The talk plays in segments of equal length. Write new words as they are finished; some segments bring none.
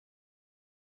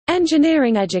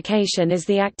Engineering education is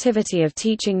the activity of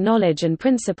teaching knowledge and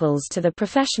principles to the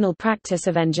professional practice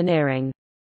of engineering.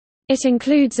 It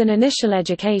includes an initial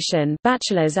education,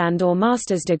 bachelor's and/or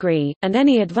master's degree, and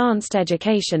any advanced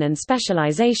education and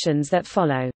specializations that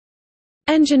follow.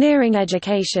 Engineering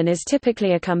education is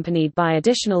typically accompanied by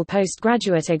additional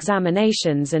postgraduate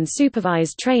examinations and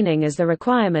supervised training as the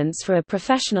requirements for a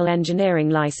professional engineering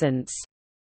license.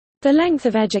 The length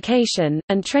of education,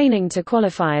 and training to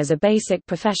qualify as a basic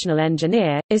professional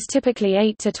engineer, is typically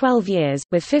 8 to 12 years,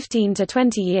 with 15 to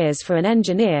 20 years for an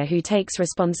engineer who takes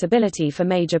responsibility for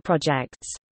major projects.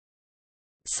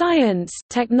 Science,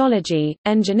 technology,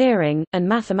 engineering, and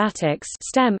mathematics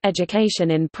 (STEM)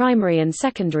 education in primary and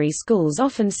secondary schools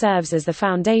often serves as the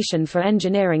foundation for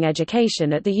engineering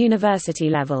education at the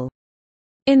university level.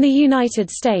 In the United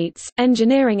States,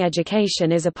 engineering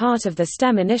education is a part of the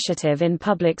STEM initiative in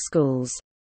public schools.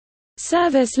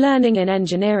 Service learning in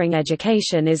engineering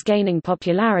education is gaining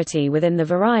popularity within the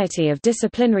variety of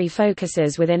disciplinary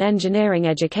focuses within engineering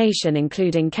education,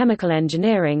 including chemical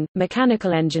engineering,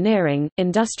 mechanical engineering,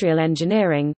 industrial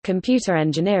engineering, computer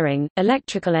engineering,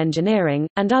 electrical engineering,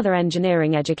 and other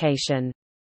engineering education.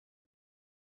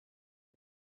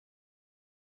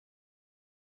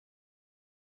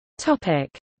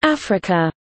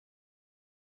 Africa.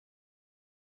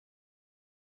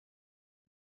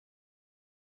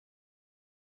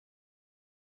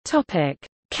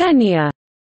 Kenya.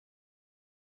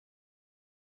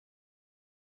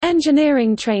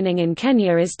 Engineering training in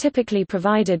Kenya is typically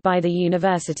provided by the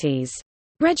universities.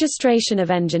 Registration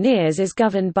of engineers is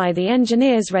governed by the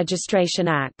Engineers Registration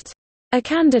Act. A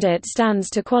candidate stands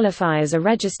to qualify as a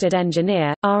registered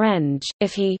engineer, REng,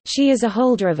 if he/she is a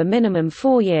holder of a minimum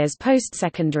 4 years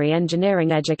post-secondary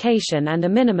engineering education and a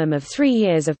minimum of 3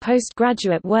 years of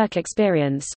postgraduate work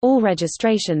experience. All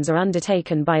registrations are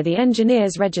undertaken by the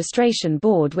Engineers Registration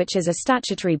Board, which is a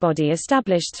statutory body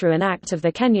established through an act of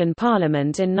the Kenyan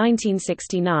Parliament in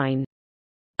 1969.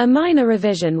 A minor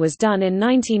revision was done in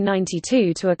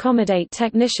 1992 to accommodate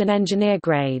technician engineer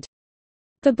grade.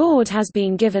 The board has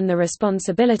been given the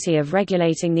responsibility of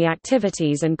regulating the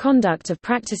activities and conduct of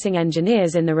practicing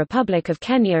engineers in the Republic of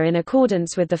Kenya in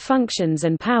accordance with the functions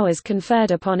and powers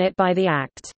conferred upon it by the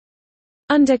Act.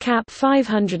 Under Cap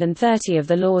 530 of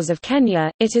the laws of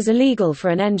Kenya, it is illegal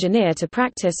for an engineer to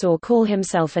practice or call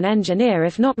himself an engineer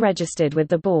if not registered with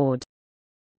the board.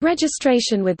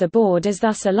 Registration with the board is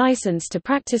thus a license to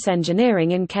practice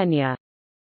engineering in Kenya.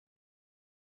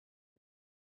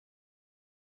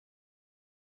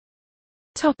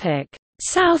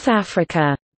 South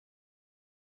Africa.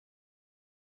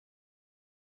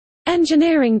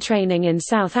 Engineering training in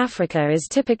South Africa is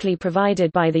typically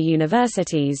provided by the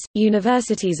universities,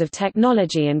 universities of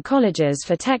technology and colleges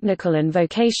for technical and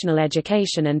vocational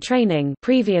education and training,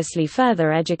 previously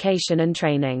further education and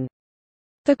training.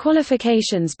 The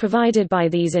qualifications provided by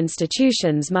these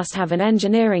institutions must have an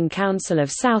Engineering Council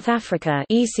of South Africa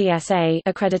 (ECSA)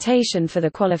 accreditation for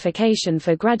the qualification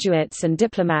for graduates and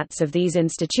diplomats of these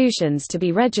institutions to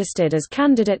be registered as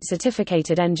candidate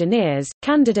certificated engineers,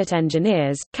 candidate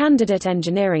engineers, candidate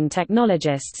engineering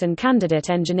technologists and candidate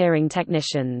engineering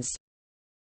technicians.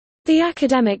 The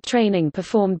academic training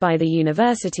performed by the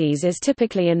universities is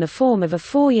typically in the form of a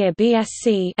 4-year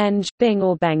BSc, Eng, Bing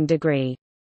or Beng degree.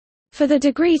 For the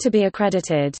degree to be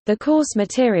accredited, the course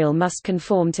material must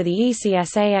conform to the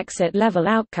ECSA Exit Level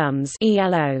Outcomes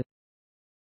 (ELO).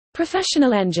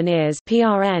 Professional engineers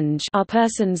 (PREng) are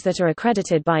persons that are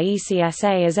accredited by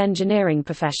ECSA as engineering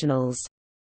professionals.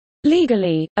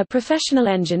 Legally, a professional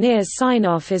engineer's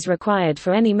sign-off is required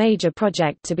for any major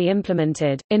project to be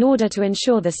implemented, in order to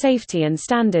ensure the safety and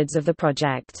standards of the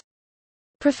project.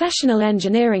 Professional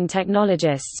engineering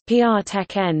technologists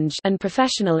 (PR-Tech-Eng) and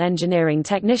professional engineering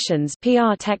technicians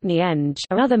 (PR-Techni-Eng)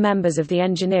 are other members of the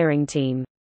engineering team.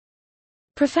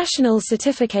 Professional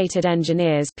certificated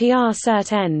engineers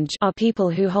 (PR-Cert-Eng) are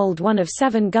people who hold one of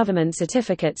 7 government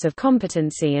certificates of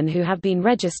competency and who have been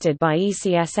registered by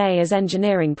ECSA as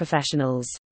engineering professionals.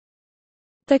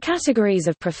 The categories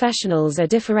of professionals are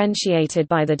differentiated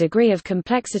by the degree of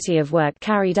complexity of work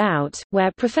carried out,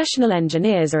 where professional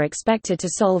engineers are expected to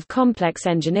solve complex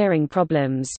engineering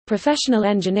problems. Professional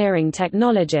engineering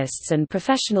technologists and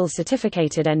professional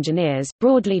certificated engineers,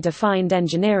 broadly defined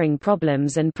engineering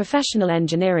problems, and professional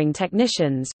engineering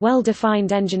technicians,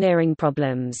 well-defined engineering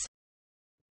problems.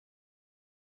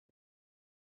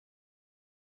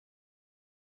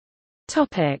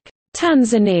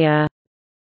 Tanzania.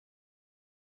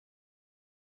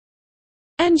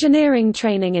 Engineering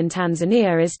training in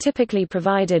Tanzania is typically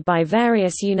provided by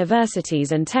various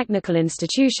universities and technical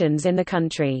institutions in the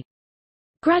country.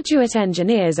 Graduate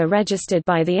engineers are registered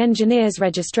by the Engineers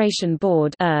Registration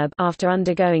Board after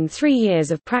undergoing 3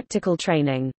 years of practical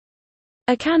training.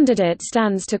 A candidate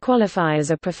stands to qualify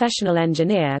as a professional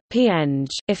engineer, PEng,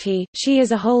 if he/she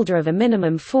is a holder of a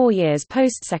minimum 4 years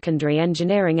post-secondary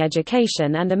engineering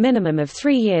education and a minimum of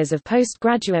 3 years of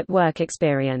postgraduate work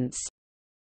experience.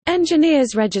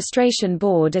 Engineers Registration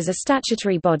Board is a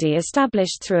statutory body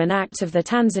established through an act of the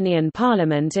Tanzanian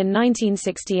Parliament in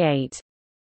 1968.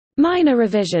 Minor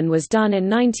revision was done in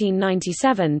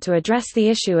 1997 to address the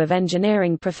issue of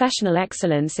engineering professional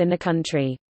excellence in the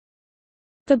country.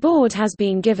 The board has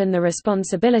been given the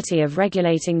responsibility of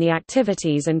regulating the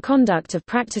activities and conduct of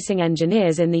practicing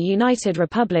engineers in the United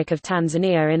Republic of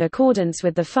Tanzania in accordance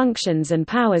with the functions and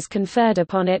powers conferred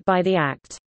upon it by the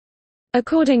Act.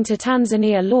 According to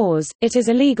Tanzania laws, it is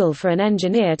illegal for an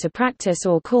engineer to practice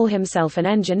or call himself an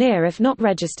engineer if not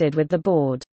registered with the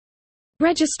board.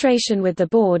 Registration with the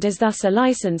board is thus a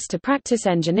license to practice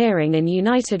engineering in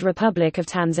United Republic of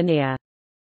Tanzania.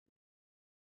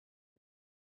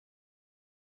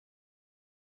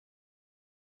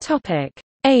 Topic: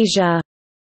 Asia.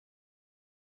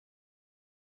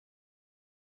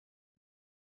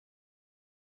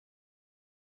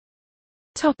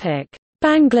 Topic: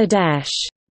 Bangladesh.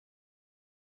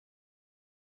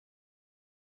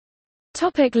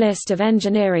 Topic: List of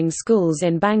engineering schools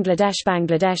in Bangladesh.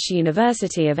 Bangladesh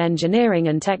University of Engineering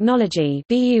and Technology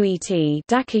 (BUET),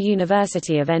 Dhaka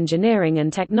University of Engineering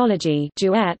and Technology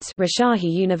 (DUET),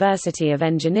 Rajshahi University of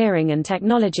Engineering and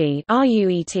Technology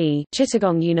 (RUET),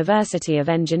 Chittagong University of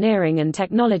Engineering and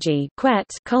Technology (QUET),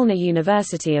 Khulna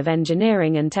University of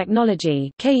Engineering and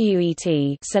Technology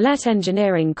 (KUET), Sylhet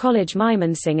Engineering College,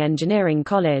 Mymensingh Engineering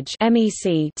College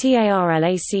 (MEC),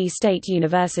 TARLAC State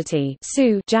University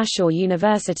 (SU), Jashore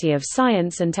University of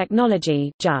Science and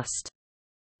Technology, JUST.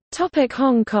 Topic: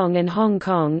 Hong Kong. In Hong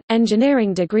Kong,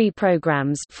 engineering degree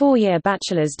programs 4-year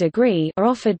bachelor's degree are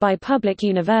offered by public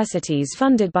universities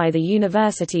funded by the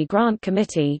University Grant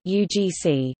Committee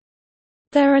 (UGC).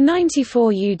 There are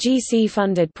 94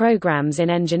 UGC-funded programs in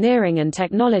engineering and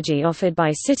technology offered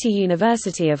by City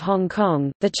University of Hong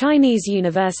Kong, the Chinese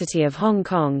University of Hong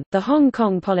Kong, the Hong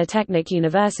Kong Polytechnic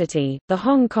University, the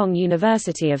Hong Kong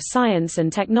University of Science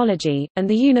and Technology, and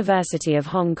the University of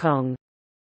Hong Kong.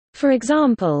 For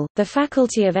example, the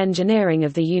Faculty of Engineering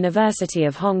of the University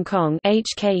of Hong Kong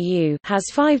 (HKU) has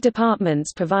 5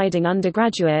 departments providing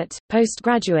undergraduate,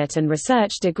 postgraduate and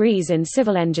research degrees in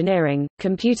civil engineering,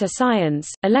 computer science,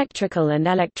 electrical and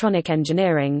electronic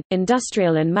engineering,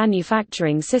 industrial and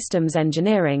manufacturing systems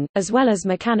engineering, as well as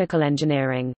mechanical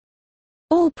engineering.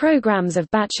 All programs of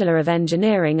Bachelor of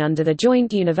Engineering under the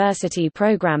Joint University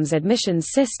Programs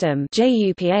Admissions System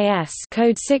 (JUPAS)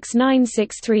 Code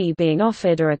 6963 being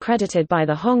offered or accredited by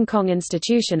the Hong Kong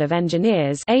Institution of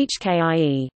Engineers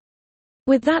 (HKIE).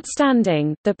 With that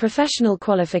standing, the professional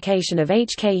qualification of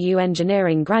HKU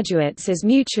engineering graduates is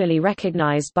mutually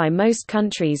recognized by most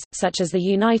countries, such as the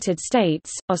United States,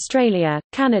 Australia,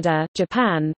 Canada,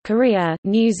 Japan, Korea,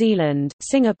 New Zealand,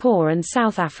 Singapore and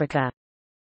South Africa.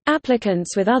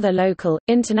 Applicants with other local,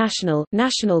 international,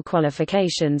 national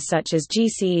qualifications such as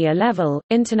GCE A-Level,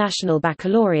 International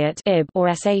Baccalaureate (IB)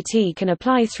 or SAT can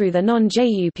apply through the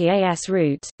non-JUPAS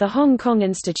route. The Hong Kong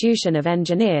Institution of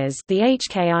Engineers, the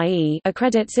HKIE,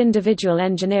 accredits individual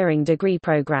engineering degree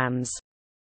programs.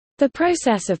 The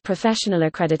process of professional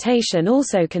accreditation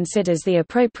also considers the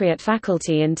appropriate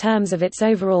faculty in terms of its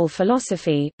overall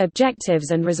philosophy, objectives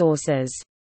and resources.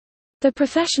 The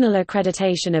professional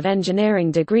accreditation of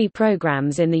engineering degree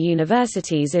programs in the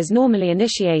universities is normally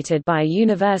initiated by a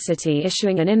university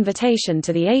issuing an invitation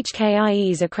to the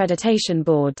HKIE's accreditation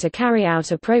board to carry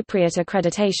out appropriate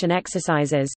accreditation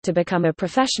exercises. To become a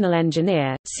professional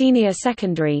engineer, senior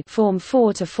secondary Form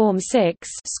 4 to Form 6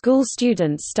 school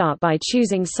students start by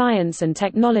choosing science and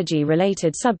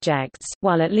technology-related subjects,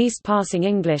 while at least passing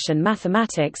English and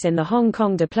mathematics in the Hong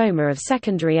Kong Diploma of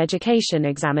Secondary Education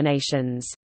examinations.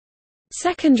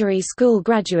 Secondary school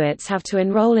graduates have to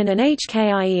enroll in an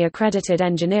HKIE-accredited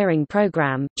engineering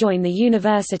program, join the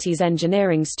university's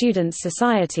Engineering Students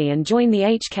Society and join the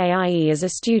HKIE as a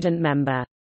student member.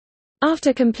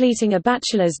 After completing a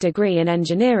bachelor's degree in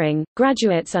engineering,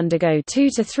 graduates undergo 2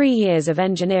 to 3 years of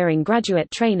engineering graduate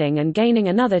training and gaining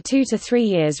another 2 to 3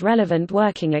 years relevant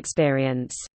working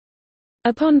experience.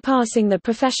 Upon passing the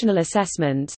professional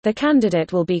assessment, the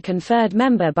candidate will be conferred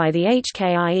member by the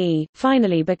HKIE,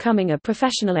 finally becoming a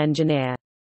professional engineer.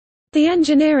 The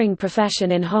engineering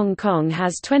profession in Hong Kong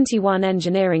has 21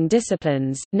 engineering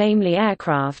disciplines, namely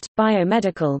aircraft,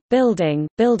 biomedical, building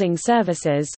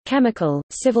services, chemical,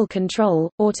 civil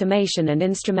control, automation and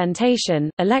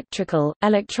instrumentation, electrical,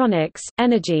 electronics,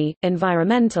 energy,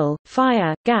 environmental,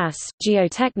 fire, gas,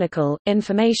 geotechnical,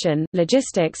 information,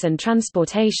 logistics and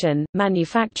transportation,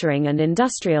 manufacturing and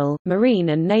industrial,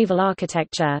 marine and naval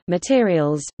architecture,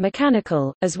 materials,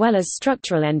 mechanical, as well as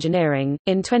structural engineering.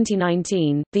 In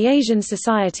 2019, the Asian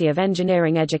Society of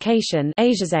Engineering Education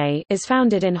is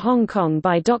founded in Hong Kong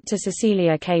by Dr.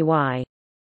 Cecilia K.Y.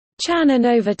 Chan and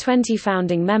over 20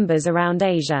 founding members around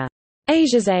Asia.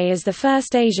 AsiaSA is the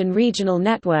first Asian regional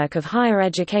network of higher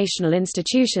educational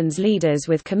institutions leaders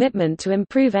with commitment to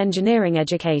improve engineering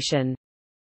education.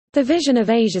 The vision of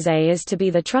AsiaSA is to be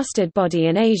the trusted body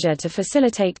in Asia to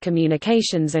facilitate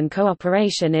communications and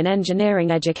cooperation in engineering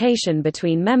education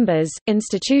between members,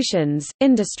 institutions,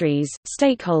 industries,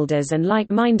 stakeholders and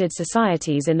like-minded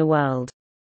societies in the world.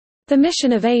 The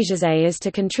mission of AsiaSA is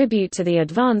to contribute to the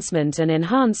advancement and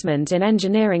enhancement in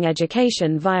engineering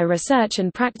education via research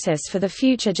and practice for the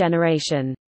future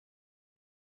generation.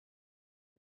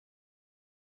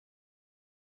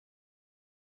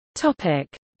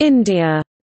 India.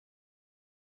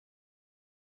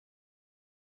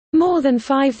 More than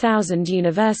 5,000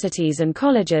 universities and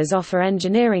colleges offer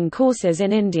engineering courses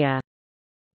in India.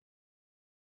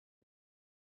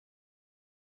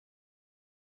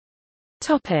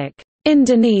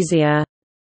 Indonesia.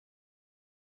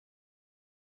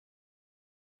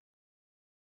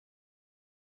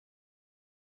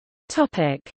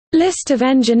 List of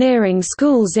engineering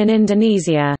schools in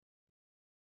Indonesia.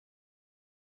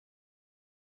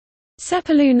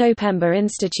 Sepuluh November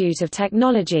Institute of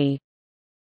Technology,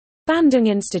 Bandung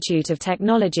Institute of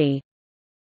Technology,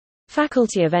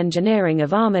 Faculty of Engineering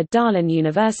of Ahmad Dahlan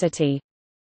University,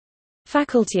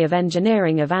 Faculty of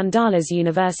Engineering of Andalas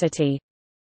University,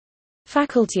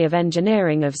 Faculty of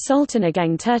Engineering of Sultan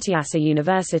Ageng Tirtayasa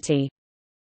University,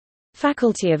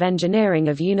 Faculty of Engineering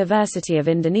of University of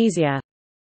Indonesia,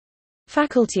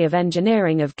 Faculty of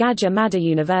Engineering of Gadjah Mada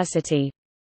University,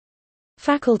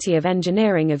 Faculty of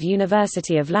Engineering of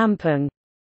University of Lampung,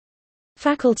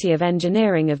 Faculty of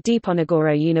Engineering of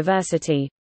Diponegoro University,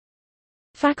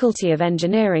 Faculty of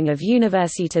Engineering of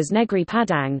Universitas Negeri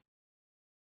Padang,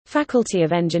 Faculty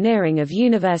of Engineering of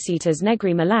Universitas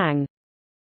Negeri Malang,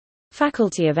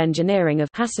 Faculty of Engineering of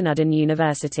Hasanuddin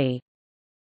University.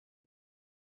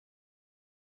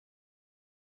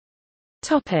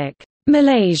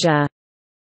 Malaysia.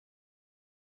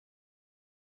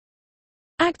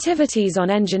 Activities on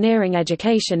engineering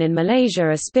education in Malaysia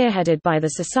are spearheaded by the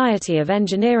Society of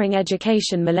Engineering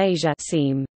Education Malaysia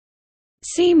 (SEAM).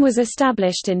 SEAM was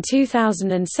established in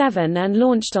 2007 and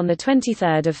launched on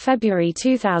 23 February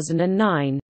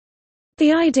 2009.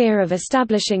 The idea of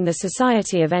establishing the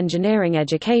Society of Engineering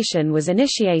Education was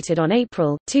initiated on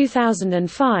April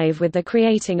 2005 with the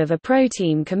creating of a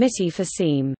pro-team committee for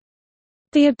SEAM.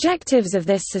 The objectives of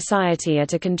this society are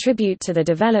to contribute to the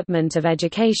development of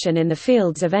education in the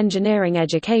fields of engineering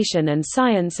education and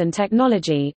science and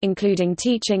technology, including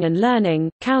teaching and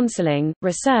learning, counseling,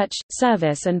 research,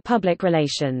 service and public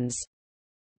relations.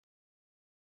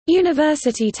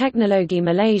 University Teknologi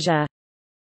Malaysia,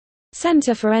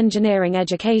 Center for Engineering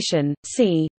Education,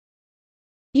 C.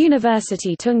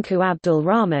 University Tunku Abdul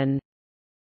Rahman,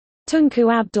 Tunku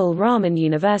Abdul Rahman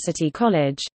University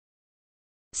College,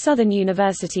 Southern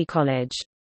University College.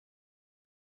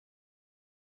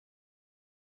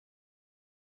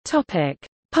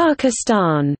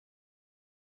 Pakistan.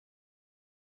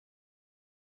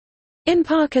 In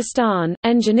Pakistan,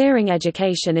 engineering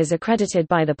education is accredited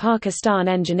by the Pakistan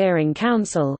Engineering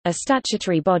Council, a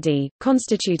statutory body,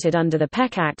 constituted under the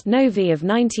PEC Act Novi of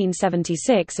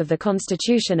 1976 of the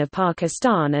Constitution of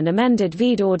Pakistan and amended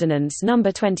Vede Ordinance No.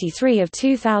 23 of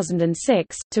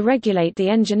 2006, to regulate the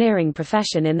engineering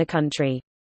profession in the country.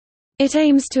 It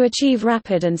aims to achieve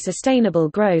rapid and sustainable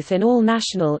growth in all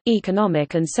national,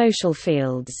 economic and social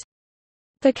fields.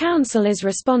 The Council is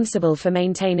responsible for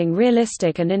maintaining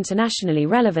realistic and internationally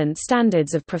relevant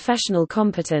standards of professional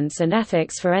competence and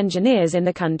ethics for engineers in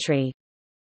the country.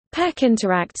 PEC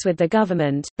interacts with the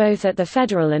government, both at the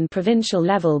federal and provincial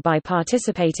level by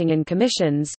participating in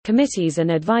commissions, committees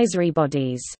and advisory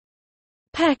bodies.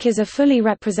 PEC is a fully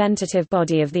representative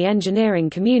body of the engineering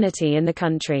community in the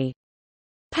country.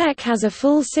 PEC has a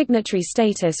full signatory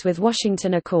status with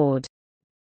Washington Accord.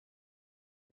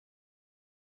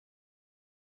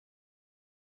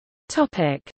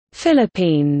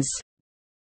 Philippines.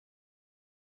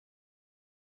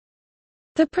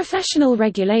 The Professional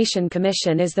Regulation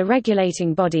Commission is the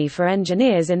regulating body for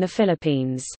engineers in the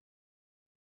Philippines.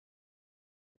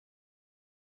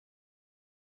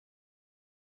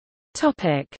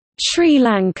 Sri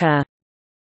Lanka.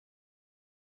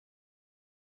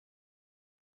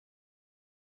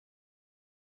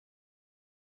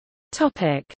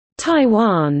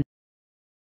 Taiwan.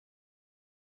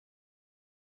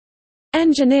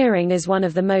 Engineering is one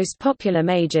of the most popular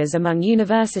majors among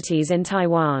universities in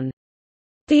Taiwan.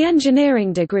 The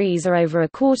engineering degrees are over a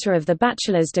quarter of the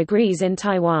bachelor's degrees in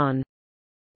Taiwan.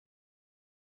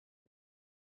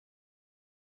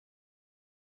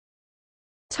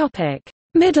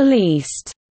 Middle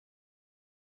East.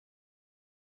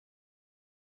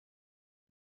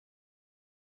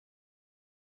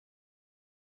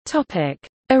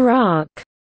 Iraq.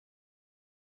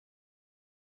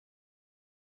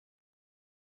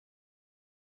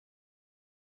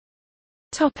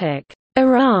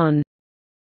 Iran.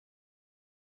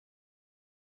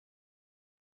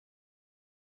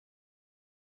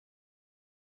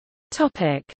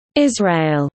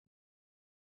 Israel.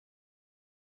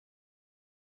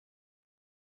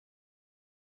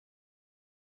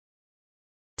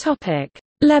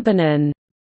 Lebanon.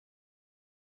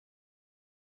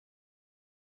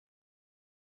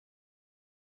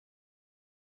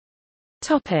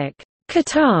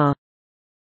 Qatar.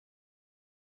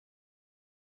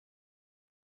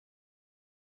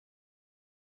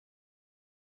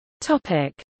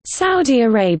 Saudi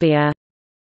Arabia.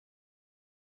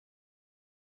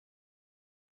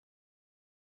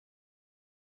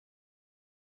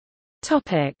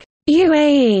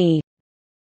 UAE.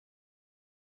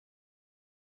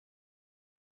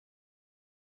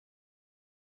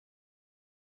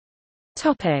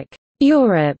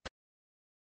 Europe.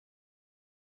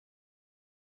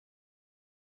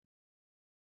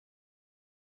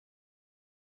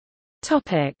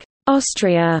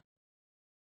 Austria.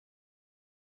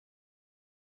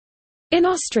 In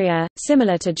Austria,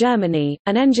 similar to Germany,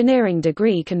 an engineering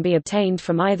degree can be obtained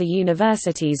from either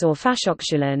universities or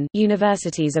Fachhochschulen,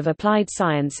 universities of applied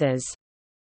sciences.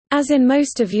 As in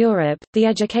most of Europe, the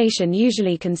education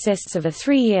usually consists of a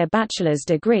 3-year bachelor's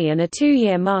degree and a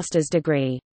 2-year master's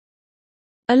degree.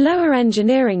 A lower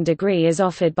engineering degree is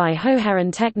offered by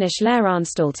Höheren Technische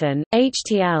Lehranstalten,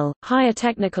 HTL, Higher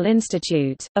Technical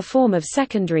Institute, a form of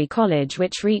secondary college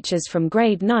which reaches from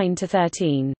grade 9 to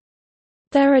 13.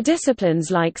 There are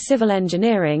disciplines like civil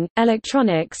engineering,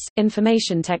 electronics,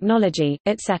 information technology,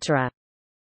 etc.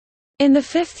 In the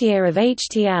 5th year of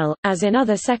HTL, as in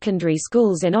other secondary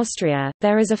schools in Austria,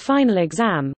 there is a final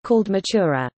exam, called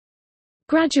Matura.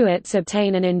 Graduates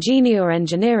obtain an ingenieur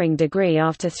engineering degree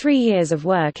after 3 years of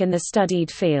work in the studied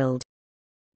field.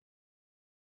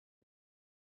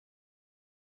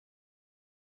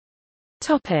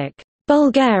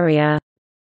 Bulgaria.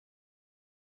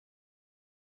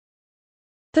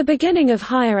 The beginning of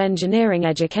higher engineering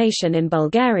education in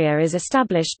Bulgaria is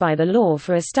established by the law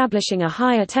for establishing a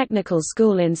higher technical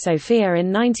school in Sofia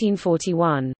in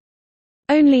 1941.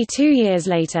 Only 2 years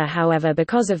later, however,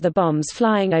 because of the bombs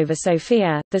flying over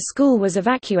Sofia, the school was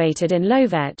evacuated in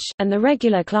Lovech, and the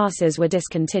regular classes were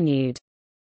discontinued.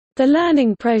 The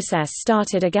learning process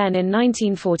started again in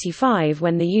 1945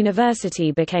 when the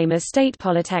university became a state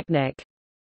polytechnic.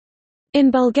 In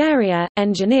Bulgaria,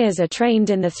 engineers are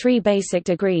trained in the 3 basic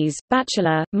degrees,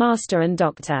 bachelor, master and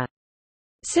doctor.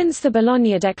 Since the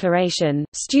Bologna Declaration,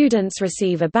 students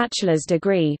receive a bachelor's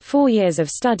degree, 4 years of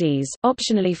studies,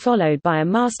 optionally followed by a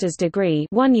master's degree,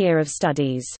 1 year of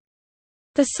studies.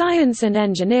 The science and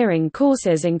engineering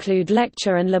courses include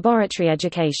lecture and laboratory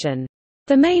education.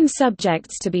 The main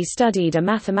subjects to be studied are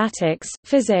mathematics,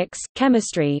 physics,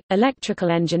 chemistry,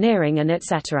 electrical engineering and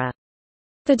etc.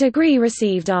 The degree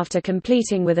received after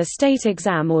completing with a state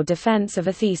exam or defense of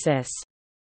a thesis.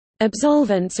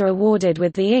 Absolvents are awarded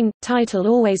with the Ing. Title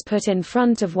always put in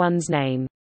front of one's name.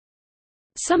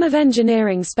 Some of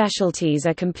engineering specialties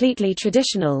are completely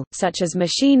traditional, such as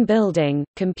machine building,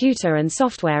 computer and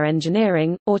software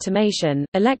engineering, automation,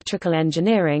 electrical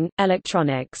engineering,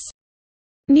 electronics.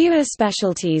 Newer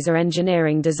specialties are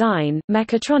engineering design,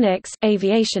 mechatronics,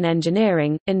 aviation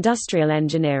engineering, industrial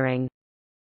engineering.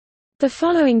 The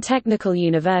following technical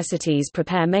universities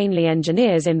prepare mainly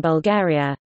engineers in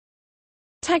Bulgaria: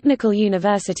 Technical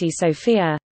University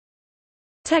Sofia,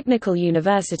 Technical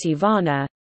University Varna,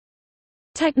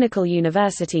 Technical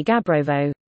University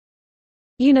Gabrovo,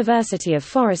 University of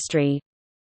Forestry,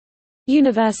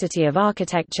 University of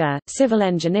Architecture, Civil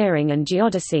Engineering and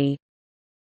Geodesy,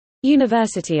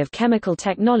 University of Chemical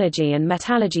Technology and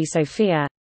Metallurgy Sofia,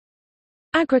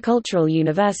 Agricultural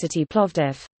University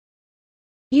Plovdiv,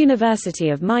 University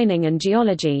of Mining and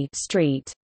Geology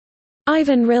St.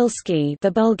 Ivan Rilski.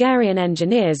 The Bulgarian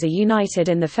engineers are united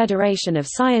in the Federation of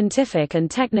Scientific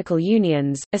and Technical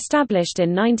Unions, established in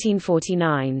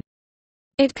 1949.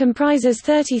 It comprises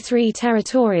 33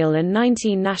 territorial and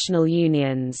 19 national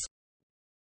unions.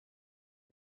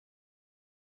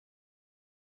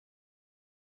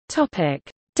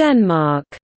 Denmark.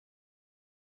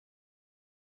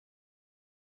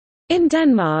 In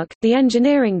Denmark, the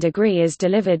engineering degree is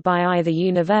delivered by either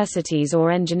universities or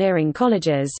engineering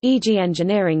colleges, e.g.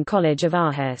 Engineering College of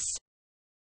Aarhus.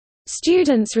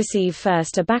 Students receive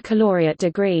first a baccalaureate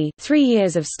degree, 3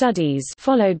 years of studies,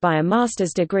 followed by a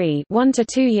master's degree, 1 to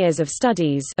 2 years of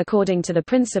studies, according to the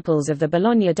principles of the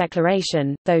Bologna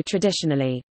Declaration, though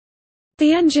traditionally.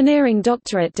 The engineering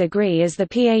doctorate degree is the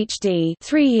PhD,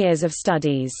 3 years of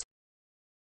studies.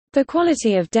 The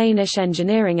quality of Danish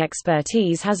engineering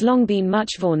expertise has long been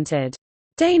much vaunted.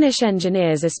 Danish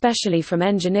engineers, especially from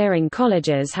engineering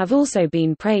colleges, have also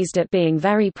been praised at being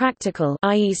very practical,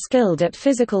 i.e. skilled at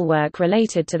physical work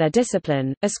related to their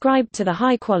discipline, ascribed to the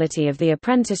high quality of the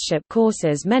apprenticeship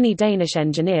courses many Danish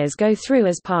engineers go through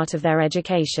as part of their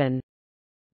education.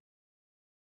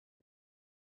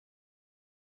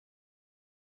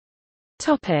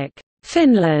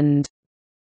 Finland.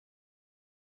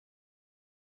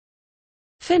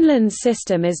 Finland's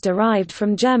system is derived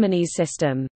from Germany's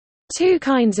system. 2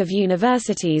 kinds of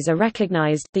universities are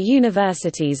recognized, the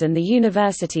universities and the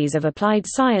universities of applied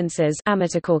sciences.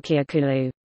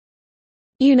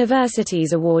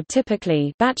 Universities award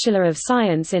typically Bachelor of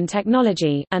Science in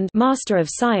Technology and Master of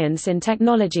Science in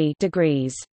Technology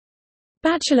degrees.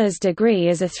 Bachelor's degree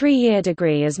is a 3-year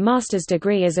degree, as master's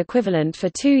degree is equivalent for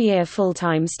 2-year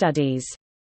full-time studies.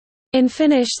 In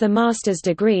Finnish, the master's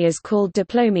degree is called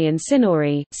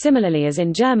diplomi-insinööri, similarly as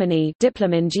in Germany,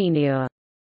 diplom-ingenieur.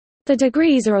 The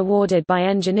degrees are awarded by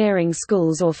engineering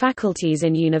schools or faculties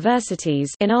in universities,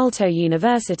 in Aalto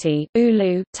University,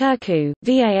 Oulu, Turku,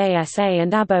 Vaasa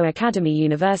and Abo Academy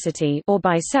University, or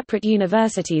by separate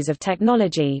universities of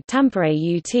technology, Tampere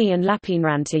UT and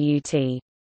Lappeenranta UT.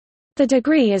 The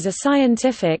degree is a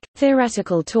scientific,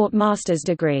 theoretical taught master's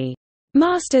degree.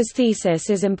 Master's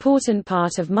thesis is important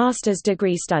part of master's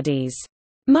degree studies.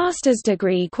 Master's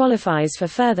degree qualifies for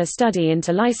further study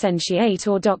into licentiate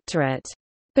or doctorate.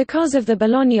 Because of the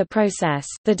Bologna process,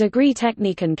 the degree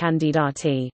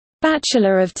Teknikandidaatti,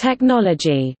 Bachelor of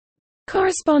Technology,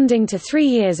 corresponding to 3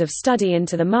 years of study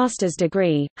into the master's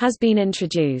degree, has been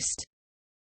introduced.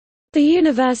 The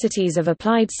universities of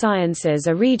applied sciences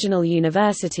are regional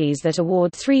universities that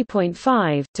award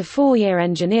 3.5 to 4-year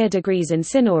engineer degrees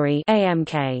insinööri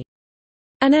 (AMK).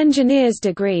 An engineer's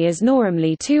degree is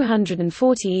normally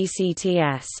 240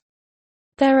 ECTS.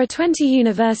 There are 20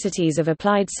 universities of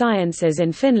applied sciences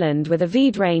in Finland with a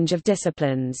wide range of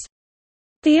disciplines.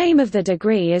 The aim of the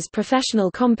degree is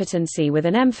professional competency with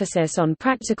an emphasis on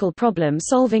practical problem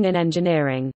solving in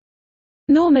engineering.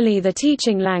 Normally the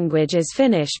teaching language is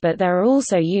Finnish, but there are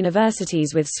also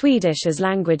universities with Swedish as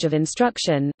language of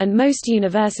instruction, and most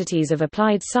universities of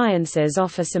applied sciences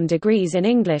offer some degrees in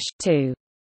English, too.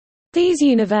 These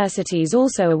universities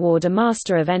also award a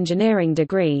Master of Engineering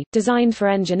degree, designed for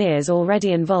engineers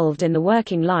already involved in the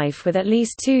working life with at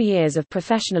least 2 years of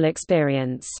professional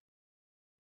experience.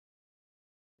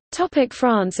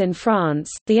 France. In France,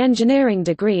 the engineering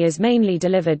degree is mainly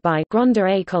delivered by Grandes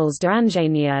Écoles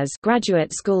d'Ingénieurs,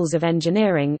 graduate schools of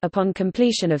engineering, upon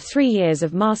completion of 3 years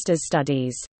of master's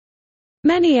studies.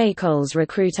 Many écoles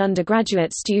recruit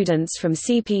undergraduate students from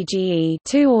CPGE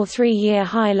 2 or 3-year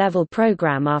high-level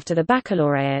program after the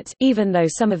baccalaureate, even though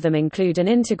some of them include an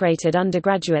integrated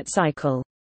undergraduate cycle.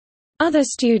 Other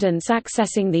students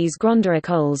accessing these Grandes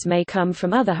Écoles may come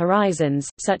from other horizons,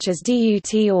 such as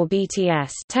DUT or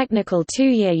BTS technical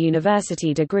 2-year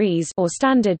university degrees or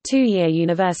standard 2-year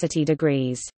university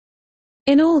degrees.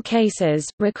 In all cases,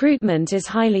 recruitment is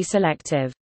highly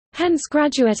selective. Hence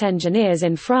graduate engineers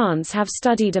in France have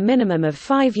studied a minimum of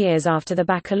 5 years after the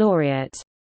baccalaureate.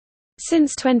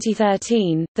 Since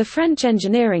 2013, the French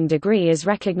engineering degree is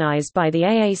recognized by the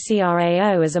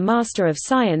AACRAO as a Master of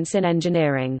Science in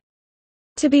Engineering.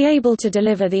 To be able to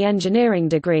deliver the engineering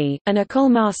degree, an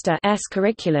École Master's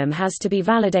curriculum has to be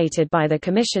validated by the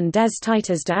Commission des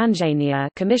Titres d'Ingénieur,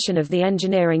 Commission of the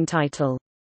Engineering Title.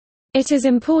 It is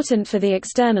important for the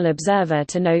external observer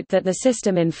to note that the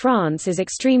system in France is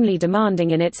extremely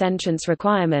demanding in its entrance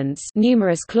requirements,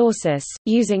 numerus clausus,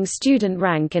 using student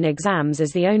rank in exams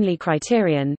as the only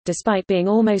criterion, despite being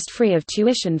almost free of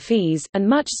tuition fees, and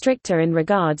much stricter in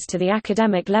regards to the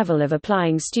academic level of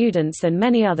applying students than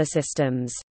many other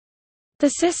systems. The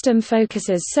system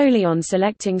focuses solely on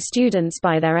selecting students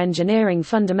by their engineering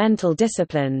fundamental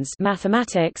disciplines,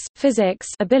 mathematics, physics,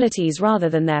 abilities rather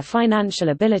than their financial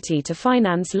ability to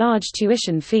finance large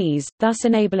tuition fees, thus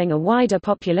enabling a wider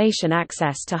population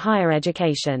access to higher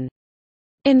education.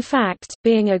 In fact,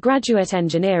 being a graduate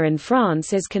engineer in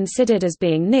France is considered as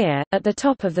being near, at the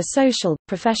top of the social,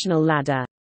 professional ladder.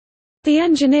 The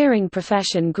engineering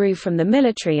profession grew from the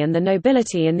military and the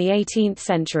nobility in the 18th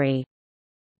century.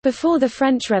 Before the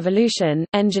French Revolution,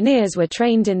 engineers were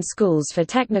trained in schools for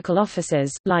technical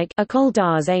officers, like École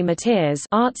d'Arts et Métiers,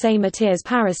 Arts et Métiers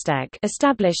Paristech,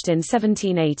 established in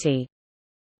 1780.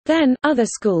 Then, other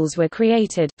schools were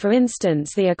created, for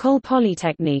instance the École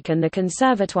Polytechnique and the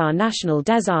Conservatoire National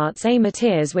des Arts et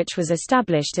Métiers, which was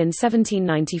established in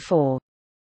 1794.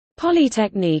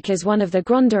 Polytechnique is one of the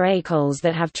grandes écoles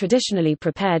that have traditionally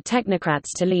prepared technocrats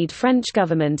to lead French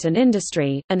government and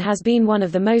industry, and has been one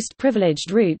of the most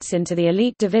privileged routes into the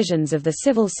elite divisions of the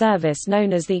civil service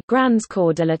known as the Grands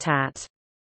Corps de l'État.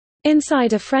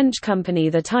 Inside a French company,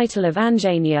 the title of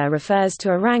ingénieur refers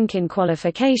to a rank in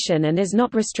qualification and is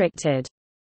not restricted.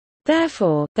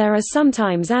 Therefore, there are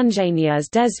sometimes ingénieurs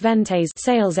des ventes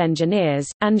sales engineers,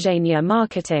 ingénieur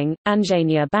marketing,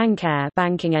 ingénieur bancaire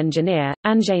banking engineer,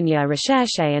 ingénieur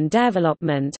recherche and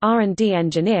développement R&D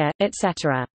engineer,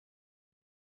 etc.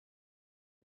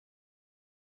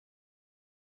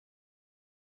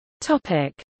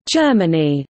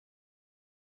 Germany.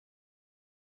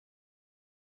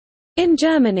 In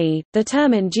Germany, the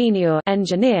term ingenieur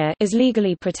engineer is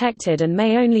legally protected and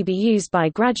may only be used by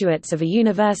graduates of a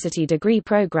university degree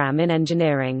program in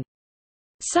engineering.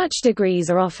 Such degrees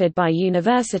are offered by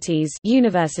universities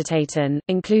Universitäten,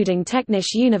 including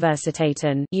Technische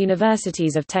Universitäten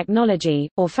Universities of Technology,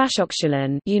 or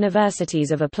Fachhochschulen Universities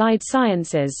of Applied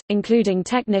Sciences, including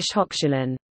Technische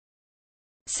Hochschulen.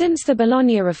 Since the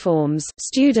Bologna reforms,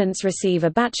 students receive a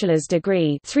bachelor's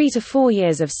degree 3 to 4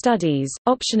 years of studies,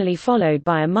 optionally followed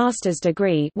by a master's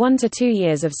degree 1 to 2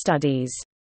 years of studies.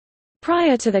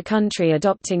 Prior to the country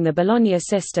adopting the Bologna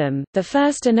system, the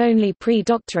first and only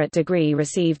pre-doctorate degree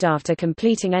received after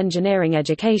completing engineering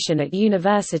education at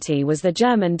university was the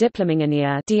German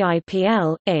Diplom-Ingenieur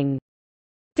 (DIPL, ing).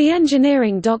 The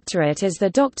engineering doctorate is the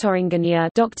Doktoringenieur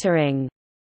 (Dr.ing).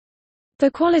 The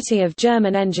quality of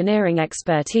German engineering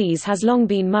expertise has long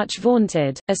been much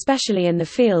vaunted, especially in the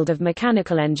field of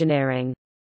mechanical engineering.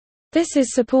 This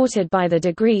is supported by the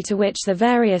degree to which the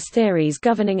various theories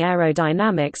governing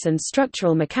aerodynamics and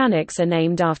structural mechanics are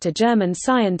named after German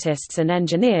scientists and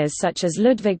engineers such as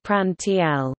Ludwig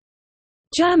Prandtl.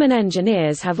 German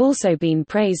engineers have also been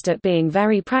praised at being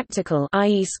very practical,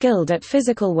 i.e. skilled at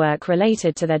physical work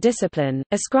related to their discipline,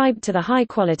 ascribed to the high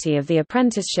quality of the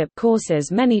apprenticeship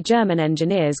courses many German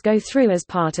engineers go through as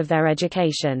part of their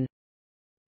education.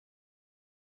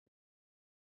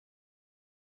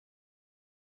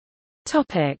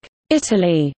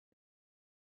 Italy.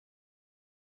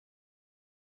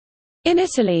 In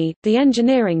Italy, the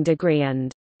engineering degree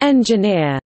and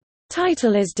engineer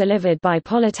title is delivered by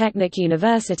polytechnic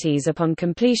universities upon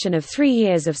completion of 3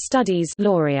 years of studies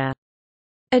laurea.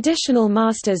 Additional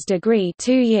master's degree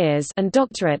 2 years and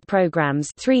doctorate programs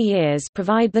 3 years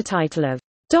provide the title of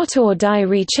Dottor di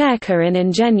ricerca in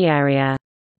ingegneria.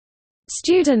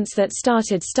 Students that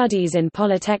started studies in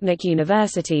polytechnic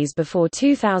universities before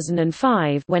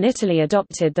 2005, when Italy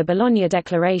adopted the Bologna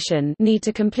Declaration, need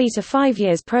to complete a 5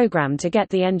 years program to get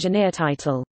the engineer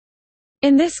title.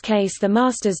 In this case, the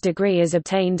master's degree is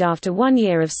obtained after 1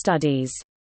 year of studies.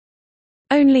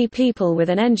 Only people with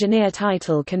an engineer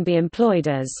title can be employed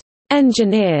as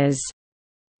engineers.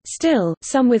 Still,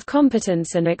 some with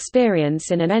competence and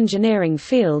experience in an engineering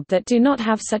field that do not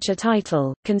have such a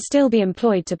title, can still be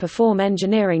employed to perform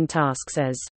engineering tasks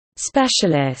as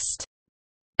specialist,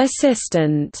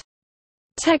 assistant,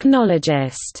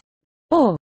 technologist,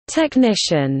 or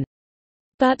technician.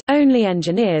 But, only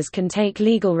engineers can take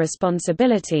legal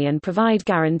responsibility and provide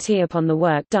guarantee upon the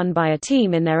work done by a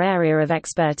team in their area of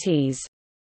expertise.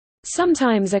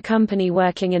 Sometimes a company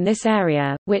working in this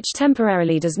area, which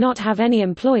temporarily does not have any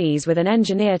employees with an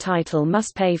engineer title,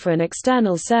 must pay for an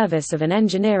external service of an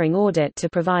engineering audit to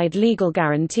provide legal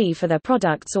guarantee for their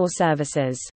products or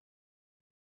services.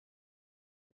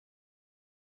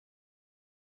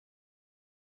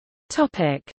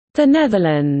 The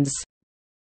Netherlands.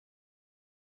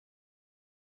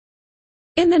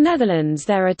 In the Netherlands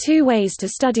there are 2 ways to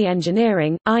study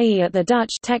engineering, i.e. at the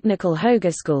Dutch Technical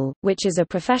Hogeschool, which is a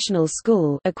professional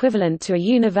school equivalent to a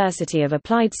University of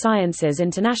Applied Sciences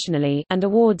internationally, and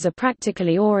awards a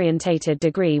practically orientated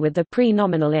degree with the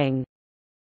pre-nominal ing.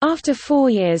 After 4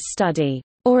 years study.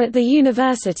 Or at the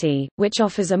university, which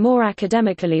offers a more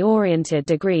academically oriented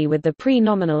degree with the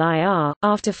pre-nominal IR,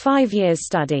 after 5 years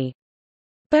study.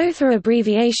 Both are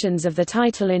abbreviations of the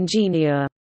title ingenieur.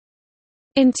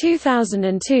 In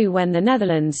 2002, when the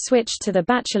Netherlands switched to the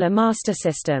bachelor-master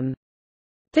system,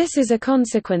 This is a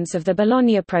consequence of the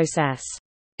Bologna process.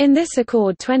 In this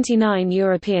accord 29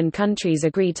 European countries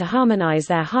agreed to harmonize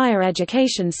their higher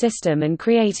education system and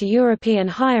create a European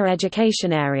higher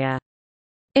education area.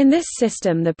 In this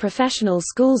system the professional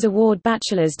schools award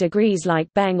bachelor's degrees like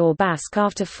Beng or Basque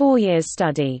after 4 years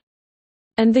study.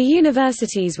 And the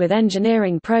universities with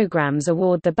engineering programs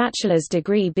award the bachelor's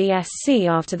degree BSc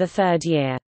after the 3rd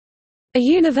year. A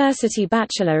university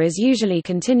bachelor is usually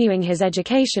continuing his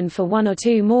education for 1 or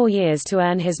 2 more years to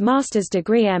earn his master's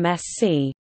degree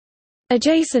MSc.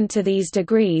 Adjacent to these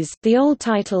degrees, the old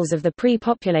titles of the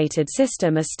pre-populated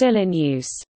system are still in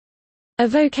use. A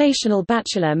vocational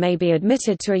bachelor may be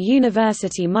admitted to a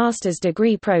university master's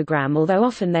degree program, although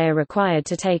often they are required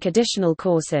to take additional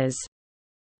courses.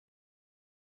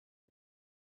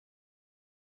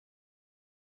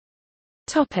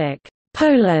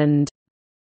 Poland.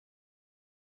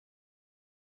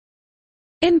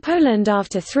 In Poland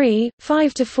after 3,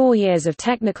 5 to 4 years of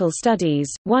technical studies,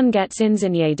 one gets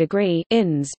inżynier degree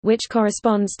 (INS), which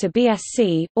corresponds to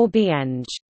BSc, or BEng.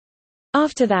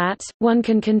 After that, one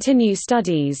can continue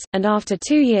studies, and after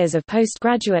 2 years of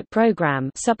postgraduate program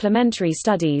supplementary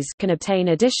studies can obtain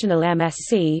additional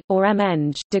MSc, or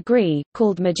MEng, degree,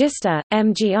 called Magister,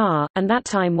 MGR, and that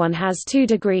time one has 2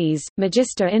 degrees,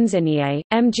 Magister Inżynier,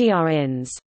 MGR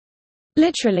INS.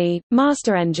 Literally,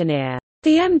 Master Engineer.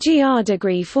 The MGR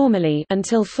degree formally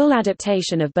until full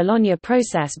adaptation of Bologna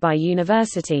process by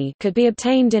university could be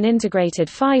obtained in integrated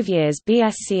 5 years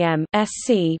BSc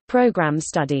M.Sc. program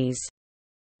studies.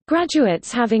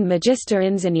 Graduates having Magister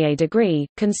Inżynier degree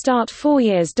can start 4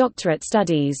 years doctorate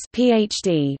studies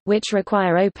 (PhD), which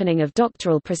require opening of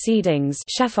doctoral proceedings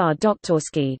 (Szefard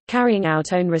doktorski), carrying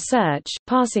out own research,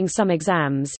 passing some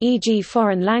exams e.g.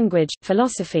 foreign language,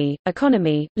 philosophy,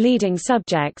 economy, leading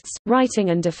subjects, writing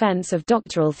and defense of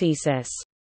doctoral thesis.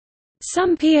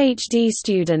 Some PhD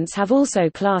students have also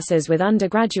classes with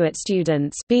undergraduate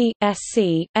students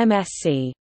B.Sc,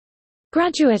 MSc.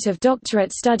 Graduate of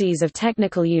doctorate studies of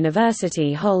Technical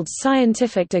University holds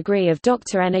scientific degree of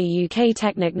Dr. Nauk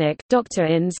Techniknik, Dr.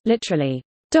 Ins, literally,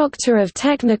 Doctor of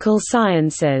Technical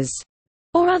Sciences,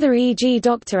 or other e.g.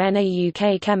 Dr.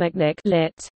 Nauk Chemiknik,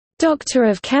 lit. Doctor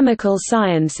of Chemical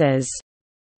Sciences.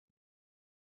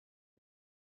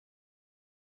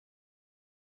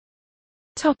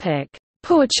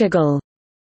 Portugal.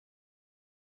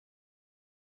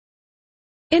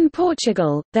 In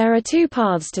Portugal, there are 2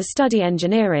 paths to study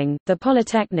engineering, the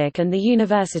polytechnic and the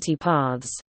university paths.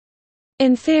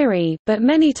 In theory, but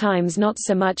many times not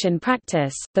so much in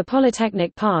practice, the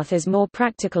polytechnic path is more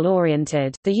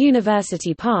practical-oriented, the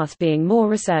university path being more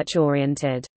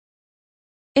research-oriented.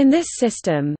 In this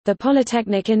system, the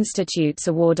polytechnic institutes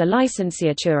award a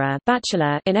licenciatura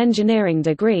bachelor in engineering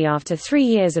degree after 3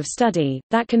 years of study,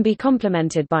 that can be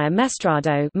complemented by a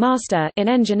mestrado master in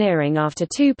engineering after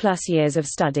 2+ years of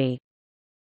study.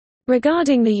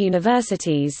 Regarding the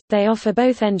universities, they offer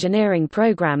both engineering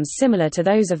programs similar to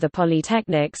those of the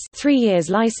polytechnics 3 years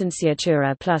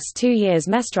licenciatura plus 2 years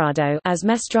mestrado as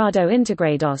mestrado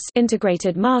integrados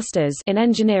integrated masters in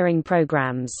engineering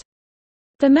programs.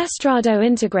 The Mestrado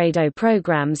Integrado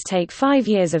programs take 5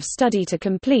 years of study to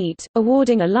complete,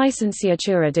 awarding a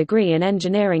licenciatura degree in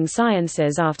engineering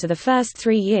sciences after the first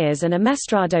 3 years and a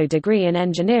Mestrado degree in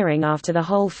engineering after the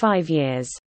whole 5 years.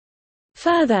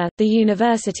 Further, the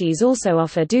universities also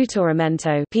offer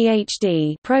doutoramento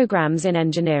 (PhD) programs in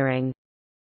engineering.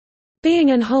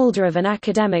 Being an holder of an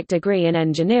academic degree in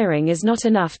engineering is not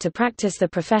enough to practice the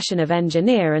profession of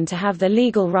engineer and to have the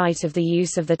legal right of the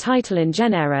use of the title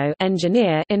engenheiro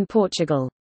engineer in Portugal.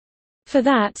 For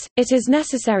that, it is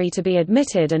necessary to be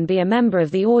admitted and be a member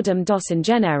of the Ordem dos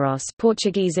Engenheiros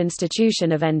Portuguese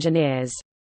Institution of Engineers.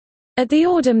 At the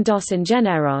Ordem dos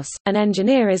Engenheiros, an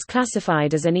engineer is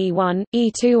classified as an E1,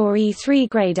 E2 or E3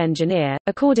 grade engineer,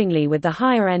 accordingly with the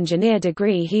higher engineer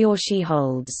degree he or she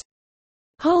holds.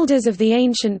 Holders of the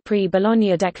ancient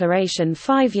pre-Bologna Declaration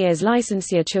 5 years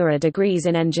licenciatura degrees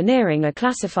in engineering are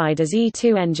classified as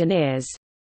E2 engineers.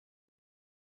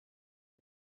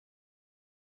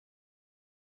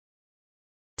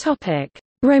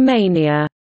 Romania.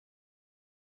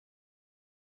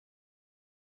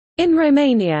 In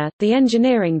Romania, the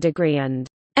engineering degree and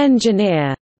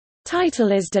engineer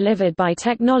title is delivered by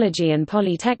technology and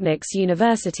polytechnics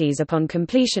universities upon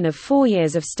completion of 4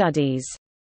 years of studies.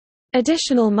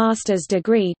 Additional master's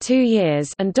degree 2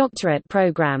 years and doctorate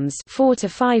programs 4 to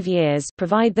 5 years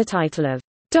provide the title of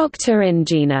Dr.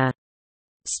 Ingenieur.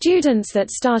 Students that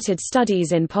started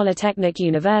studies in polytechnic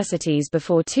universities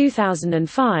before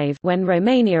 2005 when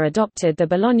Romania adopted the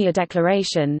Bologna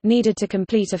Declaration needed to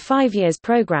complete a 5 years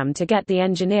program to get the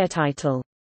engineer title.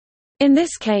 In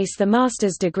this case, the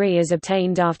master's degree is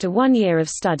obtained after 1 year of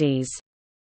studies.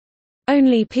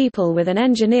 Only people with an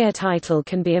engineer title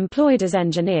can be employed as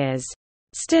engineers.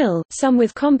 Still, some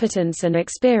with competence and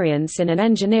experience in an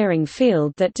engineering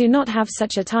field that do not have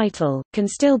such a title, can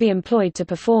still be employed to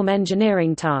perform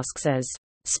engineering tasks as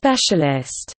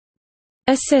specialist,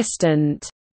 assistant,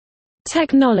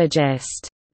 technologist,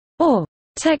 or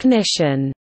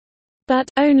technician. But,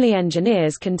 only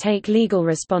engineers can take legal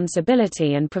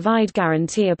responsibility and provide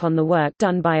guarantee upon the work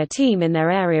done by a team in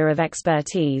their area of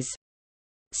expertise.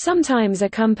 Sometimes a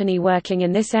company working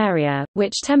in this area,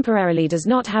 which temporarily does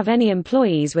not have any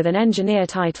employees with an engineer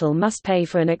title, must pay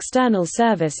for an external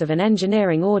service of an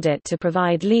engineering audit to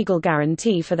provide legal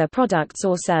guarantee for their products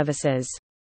or services.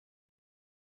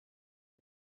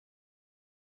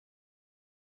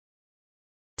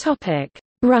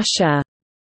 Russia.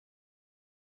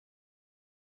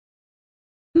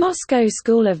 Moscow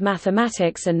School of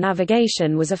Mathematics and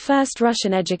Navigation was a first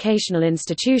Russian educational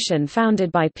institution founded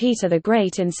by Peter the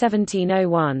Great in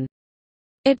 1701.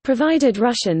 It provided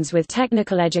Russians with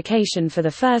technical education for the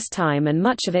first time, and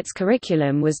much of its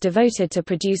curriculum was devoted to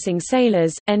producing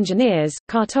sailors, engineers,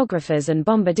 cartographers and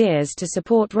bombardiers to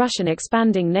support Russian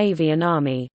expanding navy and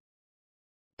army.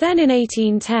 Then in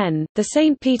 1810, the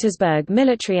St. Petersburg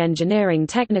Military Engineering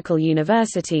Technical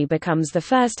University becomes the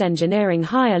first engineering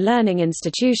higher learning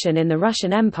institution in the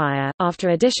Russian Empire, after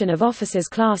addition of officers'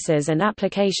 classes and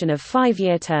application of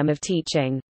 5-year term of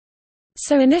teaching.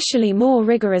 So initially more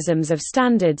rigorisms of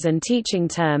standards and teaching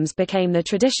terms became the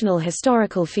traditional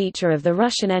historical feature of the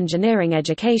Russian engineering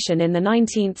education in the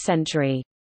 19th century.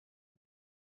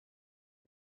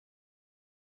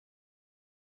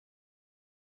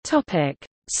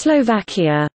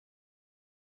 Slovakia.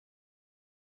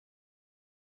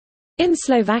 In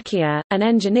Slovakia, an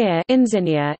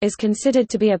engineer is considered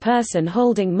to be a person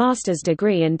holding master's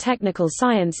degree in technical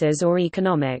sciences or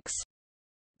economics.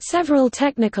 Several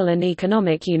technical and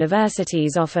economic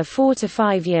universities offer 4 to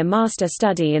 5-year master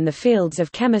study in the fields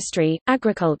of chemistry,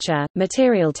 agriculture,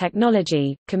 material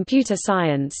technology, computer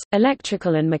science,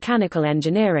 electrical and mechanical